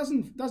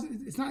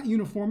 it's not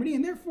uniformity,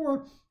 and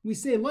therefore we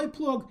say light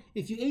plug,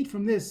 if you ate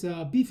from this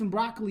beef and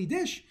broccoli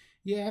dish,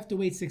 you have to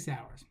wait 6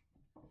 hours.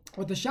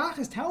 What the shach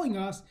is telling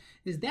us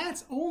is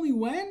that's only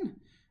when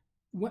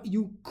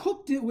you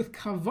cooked it with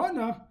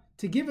kavana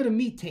to give it a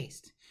meat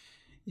taste.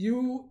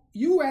 You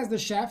as the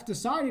chef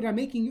decided I'm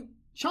making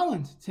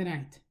chalent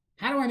tonight.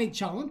 How do I make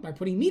chalent? By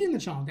putting meat in the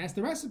chalent. That's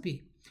the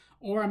recipe.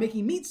 Or I'm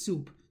making meat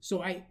soup.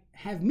 So I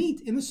have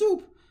meat in the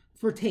soup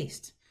for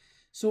taste.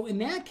 So in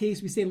that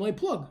case, we say loy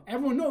plug.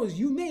 Everyone knows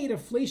you made a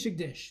fleishig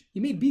dish.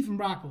 You made beef and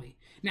broccoli.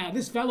 Now,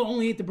 this fellow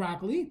only ate the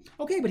broccoli.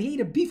 Okay, but he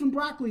ate a beef and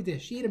broccoli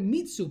dish. He ate a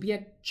meat soup. He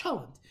had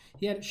chalent.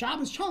 He had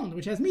Shabbos chalent,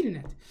 which has meat in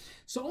it.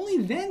 So only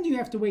then do you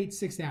have to wait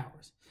 6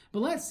 hours.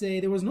 But let's say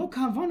there was no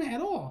kavana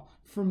at all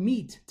for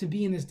meat to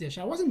be in this dish.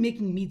 I wasn't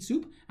making meat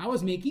soup. I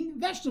was making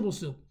vegetable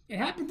soup. It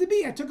happened to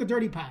be I took a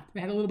dirty pot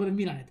that had a little bit of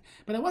meat on it.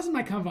 But that wasn't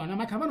my kavanah.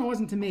 My kavanah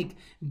wasn't to make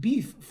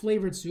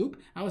beef-flavored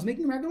soup. I was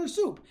making regular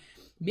soup.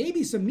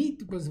 Maybe some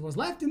meat was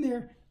left in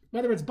there.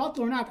 Whether it's batel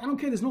or not, I don't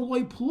care. There's no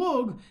loy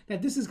plug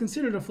that this is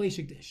considered a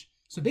fleishig dish.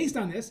 So based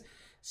on this,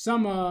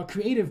 some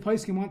creative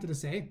poskim wanted to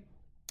say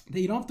that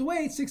you don't have to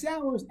wait 6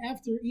 hours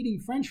after eating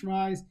French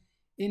fries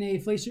in a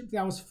fleishig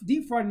that was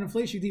deep fried in a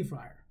fleishig deep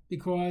fryer,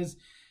 because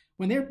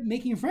when they're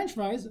making French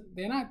fries,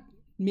 they're not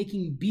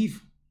making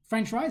beef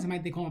French fries.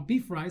 They call them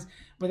beef fries,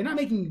 but they're not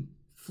making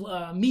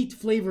meat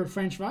flavored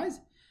French fries.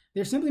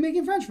 They're simply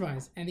making French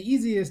fries, and the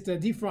easiest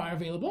deep fryer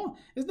available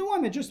is the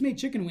one that just made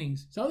chicken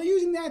wings. So they're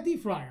using that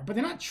deep fryer, but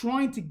they're not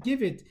trying to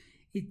give it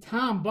a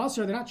tam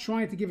basar. They're not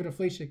trying to give it a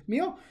fleishig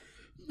meal,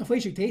 a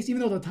fleishig taste,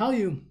 even though they'll tell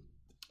you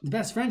the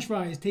best French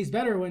fries taste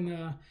better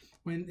when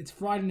it's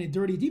fried in a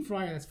dirty deep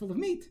fryer that's full of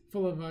meat,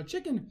 full of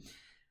chicken.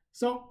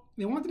 So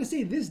they wanted to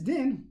say this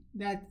din,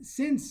 that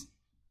since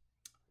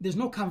there's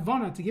no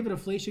kavanah to give it a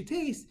fleishig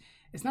taste,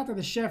 it's not that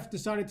the chef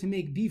decided to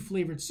make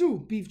beef-flavored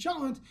soup, beef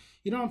chalent,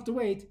 you don't have to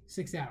wait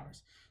 6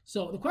 hours.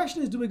 So the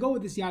question is, do we go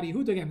with this Yad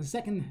Yehuda again, the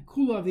second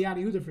kula of the Yad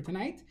Yehuda for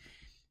tonight?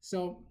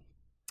 So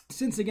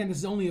since, again, this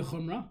is only a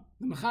chumrah,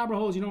 the Mechaber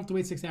holds you don't have to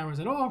wait 6 hours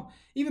at all.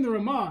 Even the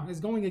Ramah is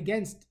going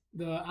against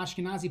the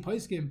Ashkenazi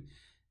poskim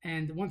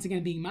and once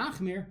again being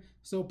machmir,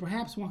 so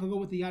perhaps one could go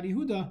with the Yad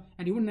Yehuda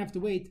and you wouldn't have to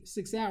wait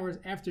 6 hours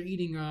after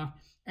eating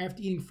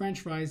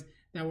French fries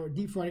that were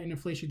deep fried in a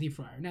fleishig deep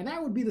fryer. Now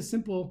that would be the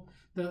simple,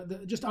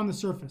 the just on the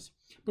surface.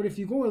 But if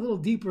you go a little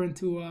deeper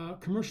into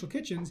commercial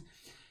kitchens,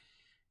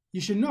 you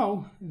should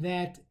know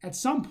that at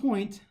some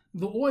point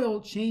the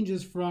oil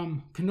changes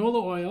from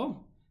canola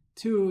oil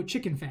to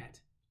chicken fat.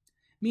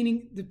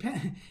 Meaning,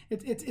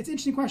 it's an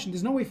interesting question.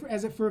 There's no way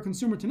for a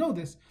consumer to know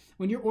this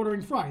when you're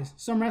ordering fries.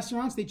 Some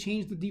restaurants, they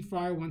change the deep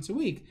fryer once a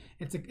week.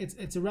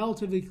 It's a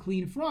relatively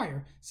clean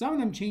fryer. Some of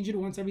them change it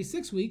once every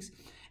 6 weeks.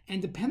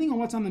 And depending on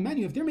what's on the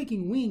menu, if they're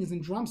making wings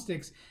and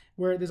drumsticks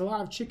where there's a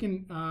lot of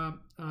chicken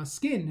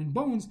skin and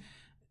bones,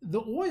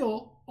 the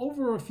oil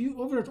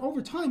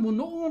over time will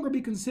no longer be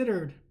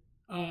considered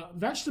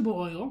vegetable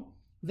oil.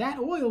 That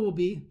oil will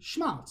be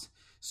schmaltz.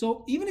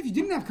 So even if you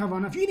didn't have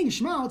kavanah, if you're eating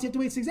schmaltz, you have to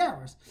wait 6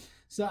 hours.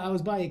 So I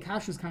was by a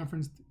kashrus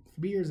conference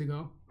 3 years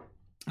ago,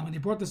 and when they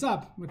brought this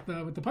up with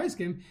the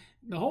poskim,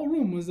 the whole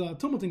room was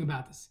tumulting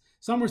about this.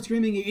 Some were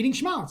screaming, "You're eating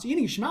schmaltz! You're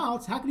eating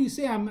schmaltz! How can you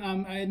say I'm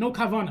no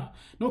kavanah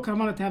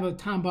to have a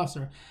tam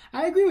basar?"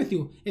 I agree with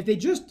you. If they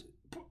just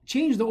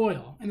change the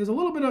oil, and there's a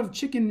little bit of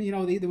chicken,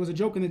 there was a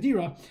joke in the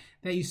dira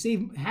that you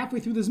save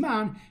halfway through the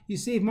zman, you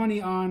save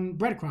money on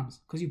breadcrumbs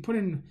because you put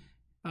in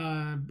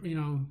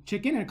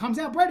chicken and it comes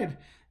out breaded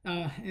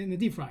in the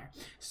deep fryer.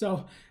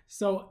 So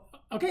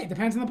okay, it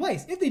depends on the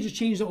place. If they just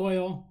change the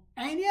oil,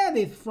 and yeah,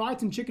 they fried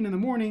some chicken in the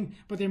morning,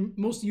 but they're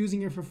mostly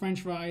using it for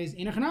French fries,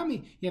 in a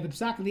chanami. You have the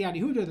psak of the Yad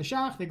Yehuda, the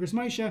shach, the gris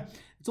Moshe.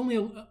 It's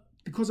only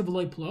because of a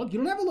loy plug. You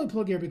don't have a loy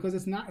plug here because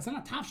it's not a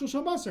tafshel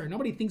shel basar.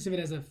 Nobody thinks of it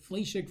as a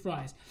fleishig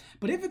fries.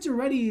 But if it's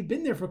already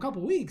been there for a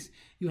couple weeks,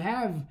 you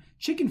have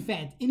chicken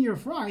fat in your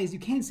fries, you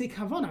can't say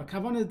kavanah.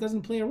 Kavanah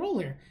doesn't play a role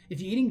here. If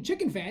you're eating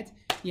chicken fat,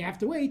 you have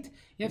to wait.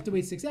 You have to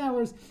wait 6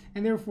 hours,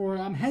 and therefore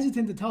I'm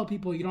hesitant to tell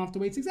people you don't have to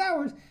wait 6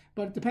 hours.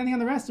 But depending on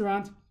the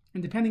restaurant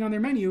and depending on their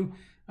menu,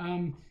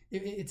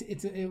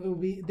 it will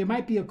be, there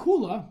might be a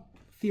kula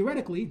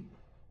theoretically,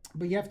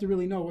 but you have to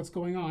really know what's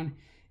going on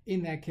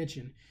in that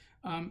kitchen.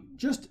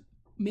 Just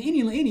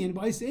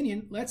let's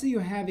say you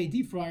have a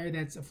deep fryer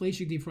that's a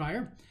fleishig deep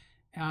fryer,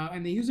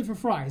 and they use it for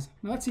fries.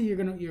 Now let's say you're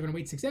gonna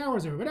wait 6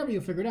 hours or whatever,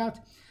 you'll figure it out.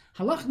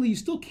 Halachically, you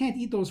still can't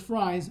eat those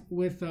fries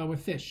with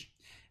fish,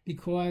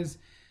 because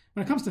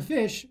when it comes to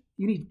fish,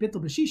 you need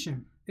bittul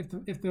b'shishim.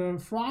 If the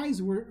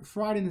fries were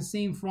fried in the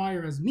same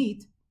fryer as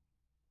meat,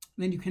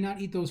 then you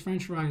cannot eat those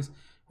French fries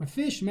with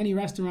fish. Many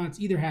restaurants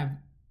either have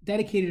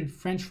dedicated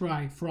French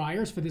fry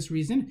fryers for this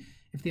reason.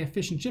 If they have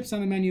fish and chips on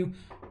the menu,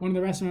 one of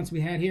the restaurants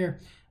we had here,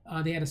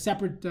 they had a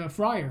separate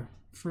fryer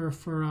for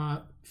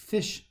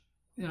fish,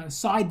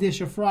 side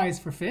dish of fries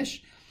for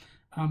fish,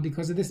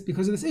 because of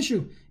this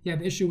issue. You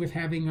have the issue with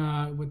having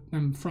with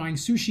them frying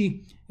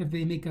sushi. If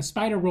they make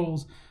spider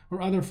rolls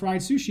or other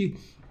fried sushi,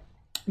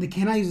 they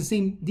cannot use the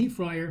same deep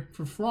fryer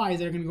for fries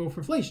that are going to go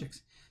for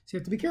fleishigs. So you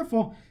have to be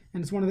careful,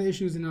 and it's one of the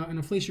issues in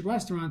a fleishig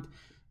restaurant,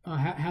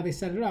 how they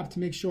set it up to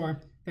make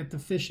sure that the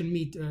fish and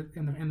meat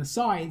and the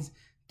sides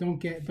don't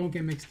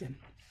get mixed in.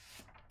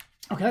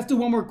 Okay, let's do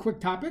one more quick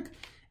topic.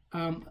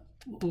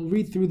 We'll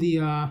read through the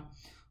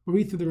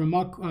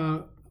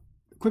Ramah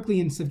quickly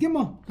in Siv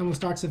Gimel, then we'll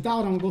start Siv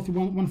Daled, and we'll go through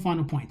one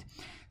final point.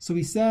 So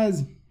he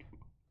says,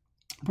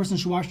 a person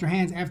should wash their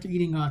hands after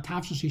eating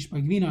tafshel shish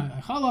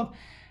b'gvina chalav,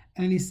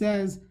 and then he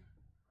says,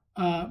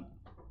 let's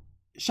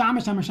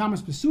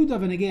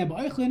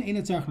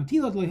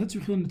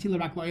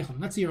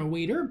say you're a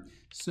waiter,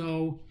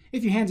 so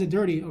if your hands are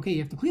dirty, okay, you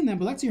have to clean them,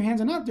 but let's say your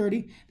hands are not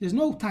dirty, there's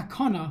no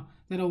takana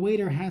that a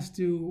waiter has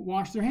to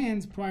wash their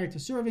hands prior to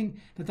serving.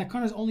 The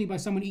takana is only by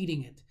someone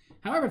eating it.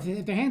 However,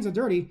 if their hands are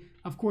dirty,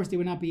 of course they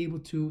would not be able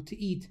to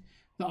eat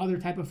the other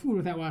type of food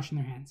without washing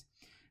their hands.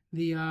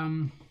 The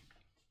in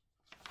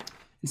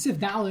Sif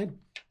Dalid,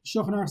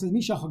 Shulchan Aruch says,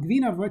 Mishach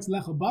Gvina v'retz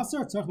lechel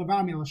basar tzarich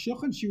lavar me'al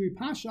shulchan shiri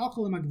pash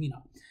achol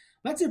imagvina.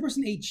 Let's say a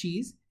person ate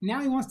cheese.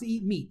 Now he wants to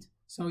eat meat.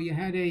 So you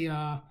had you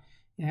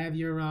have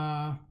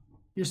your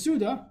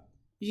Suda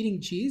eating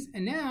cheese,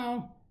 and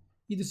now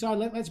you decide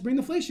let's bring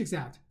the fleishigs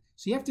out.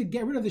 So you have to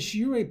get rid of the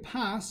shiurei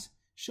pas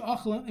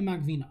she'achla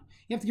imagvina.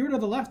 You have to get rid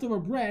of the leftover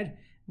bread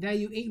that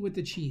you ate with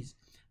the cheese.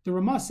 The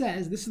Ramah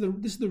says this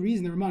is the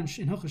reason the Ramah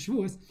in Hilchos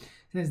Shavuos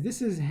says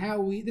this is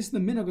the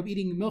minhag of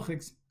eating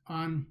milchiks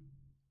on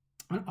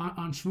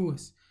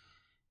Shavuos.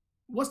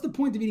 What's the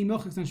point of eating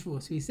milchiks on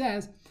Shavuos? So he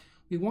says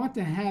we want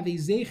to have a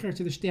zecher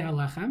to the shtei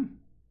halechem.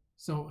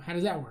 So how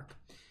does that work?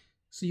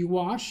 So you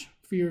wash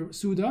for your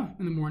Suda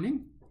in the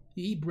morning,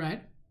 you eat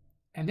bread,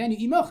 and then you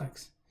eat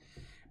milchiks.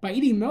 By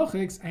eating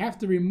milchiks, I have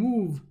to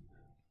remove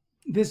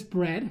this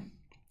bread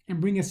and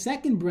bring a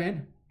second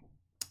bread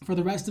for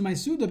the rest of my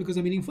Suda because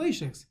I'm eating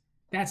fleishigs.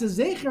 That's a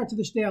zecher to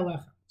the shtei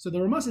halechem. So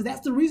the Ramah says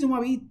that's the reason why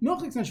we eat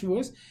milchiks on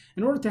Shavuos,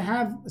 in order to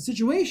have a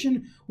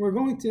situation where we're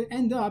going to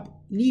end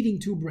up needing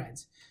two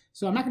breads.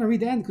 So I'm not going to read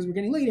the end because we're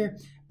getting later,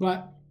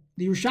 but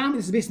the Yerushalmi,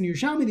 this is based on the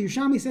Yerushalmi. The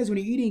Yerushalmi says when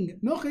you're eating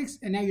milchiks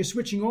and now you're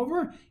switching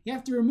over, you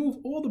have to remove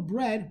all the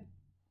bread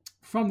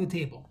from the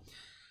table.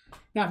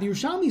 Now, the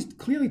Yerushalmi is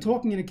clearly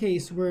talking in a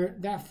case where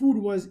that food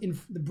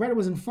the bread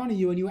was in front of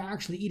you and you were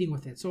actually eating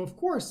with it. So, of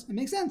course, it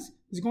makes sense.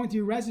 There's going to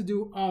be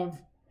residue of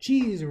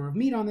cheese or of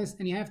meat on this,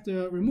 and you have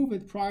to remove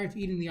it prior to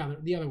eating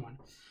the other one.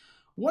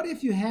 What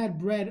if you had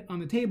bread on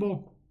the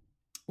table,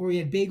 or you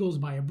had bagels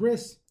by a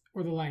bris,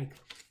 or the like?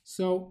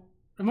 So,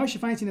 Rav Moshe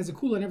Feinstein has a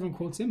kula, and everyone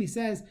quotes him. He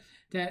says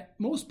that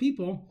most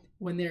people,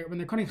 when they're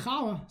cutting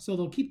challah, so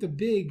they'll keep the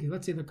big,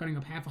 let's say they're cutting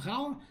up half a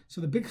challah,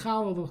 so the big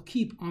challah they'll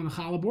keep on the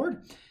challah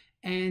board,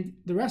 and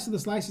the rest of the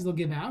slices they'll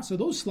give out. So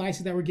those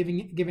slices that were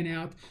given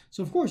out,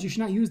 so of course you should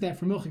not use that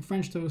for milchik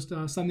French toast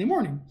Sunday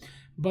morning.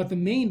 But the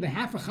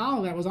half a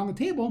challah that was on the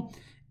table,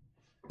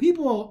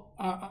 people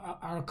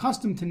are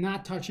accustomed to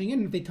not touching it,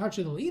 and if they touch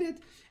it, they'll eat it,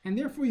 and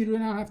therefore you do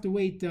not have to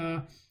wait.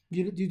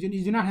 You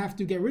do not have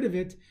to get rid of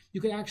it. You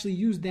could actually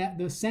use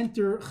the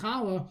center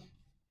challah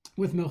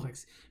with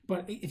milchiks.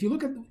 But if you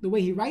look at the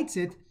way he writes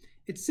it,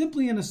 it's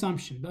simply an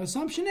assumption. The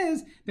assumption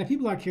is that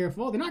people are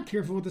careful. They're not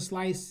careful with the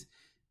slice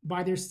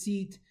by their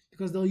seat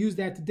because they'll use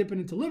that to dip it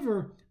into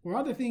liver or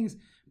other things.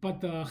 But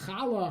the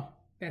challah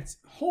that's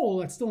whole,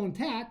 that's still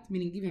intact,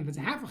 meaning even if it's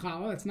a half a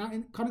challah, that's not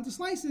cut into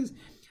slices,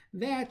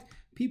 that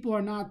people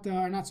are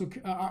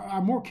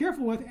more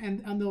careful with,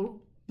 and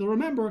they'll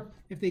remember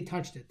if they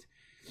touched it.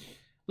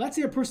 Let's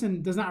say a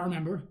person does not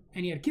remember,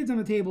 and he had kids on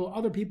the table,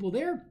 other people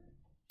there.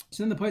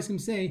 So then the poskim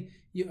say,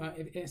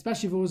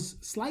 especially if it was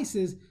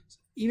slices,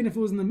 even if it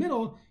was in the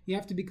middle, you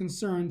have to be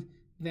concerned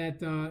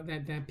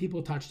that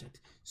people touched it.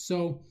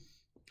 So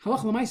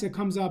halach l'maisa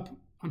comes up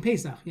on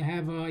Pesach. You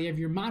have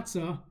your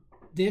matzah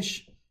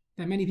dish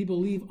that many people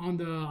leave on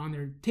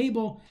their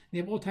table. They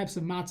have all types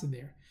of matzah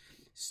there.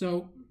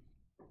 So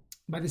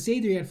by the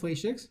Seder you had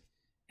fleishigs,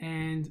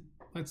 and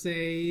let's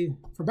say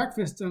for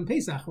breakfast on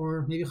Pesach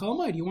or maybe Chol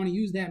Hamoed, you want to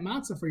use that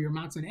matzah for your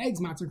matzah and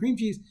eggs, matzah and cream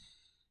cheese.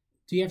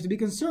 So you have to be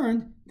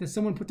concerned that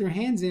someone put their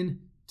hands in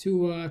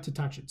to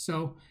touch it.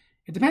 So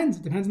it depends.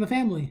 It depends on the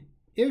family.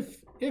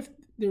 If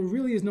there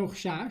really is no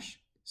chashash,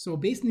 so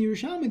based on the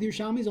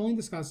Yerushalmi is only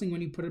discussing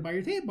when you put it by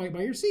your table,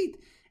 by your seat,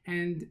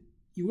 and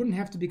you wouldn't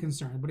have to be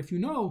concerned. But if you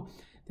know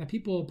that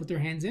people put their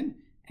hands in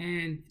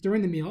and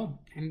during the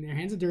meal and their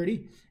hands are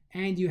dirty,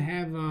 and you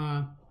have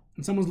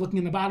and someone's looking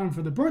in the bottom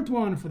for the burnt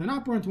one, for the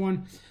not burnt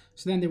one,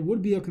 so then there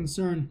would be a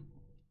concern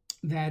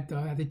that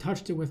they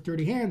touched it with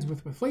dirty hands,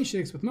 with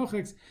fleishigs, with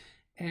milchiks,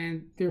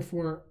 and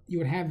therefore you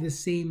would have the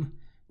same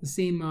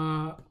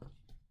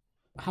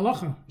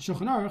halacha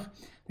Shulchan Aruch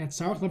that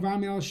tzarich lavar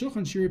me'al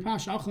shulchan shiri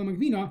pash achol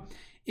magvina.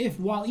 If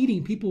while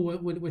eating people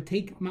would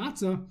take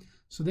matzah,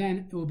 so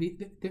then it would be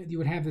you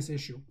would have this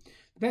issue.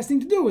 The best thing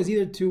to do is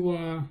either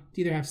to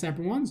either have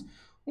separate ones,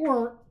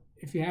 or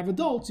if you have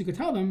adults, you could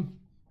tell them,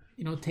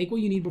 take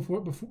what you need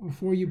before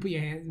you put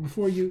your hands,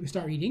 before you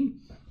start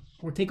eating,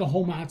 or take a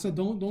whole matzah.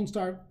 Don't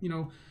start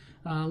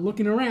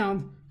looking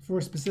around for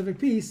a specific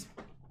piece,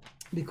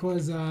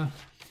 because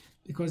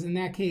in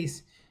that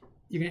case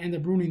you're going to end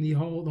up ruining the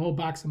whole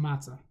box of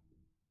matzah.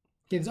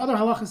 Okay, there's other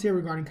halachas here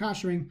regarding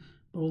koshering,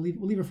 but we'll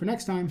leave it for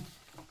next time.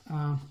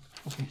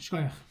 Okay,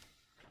 shkoyach.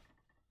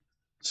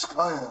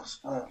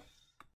 Shkoyach.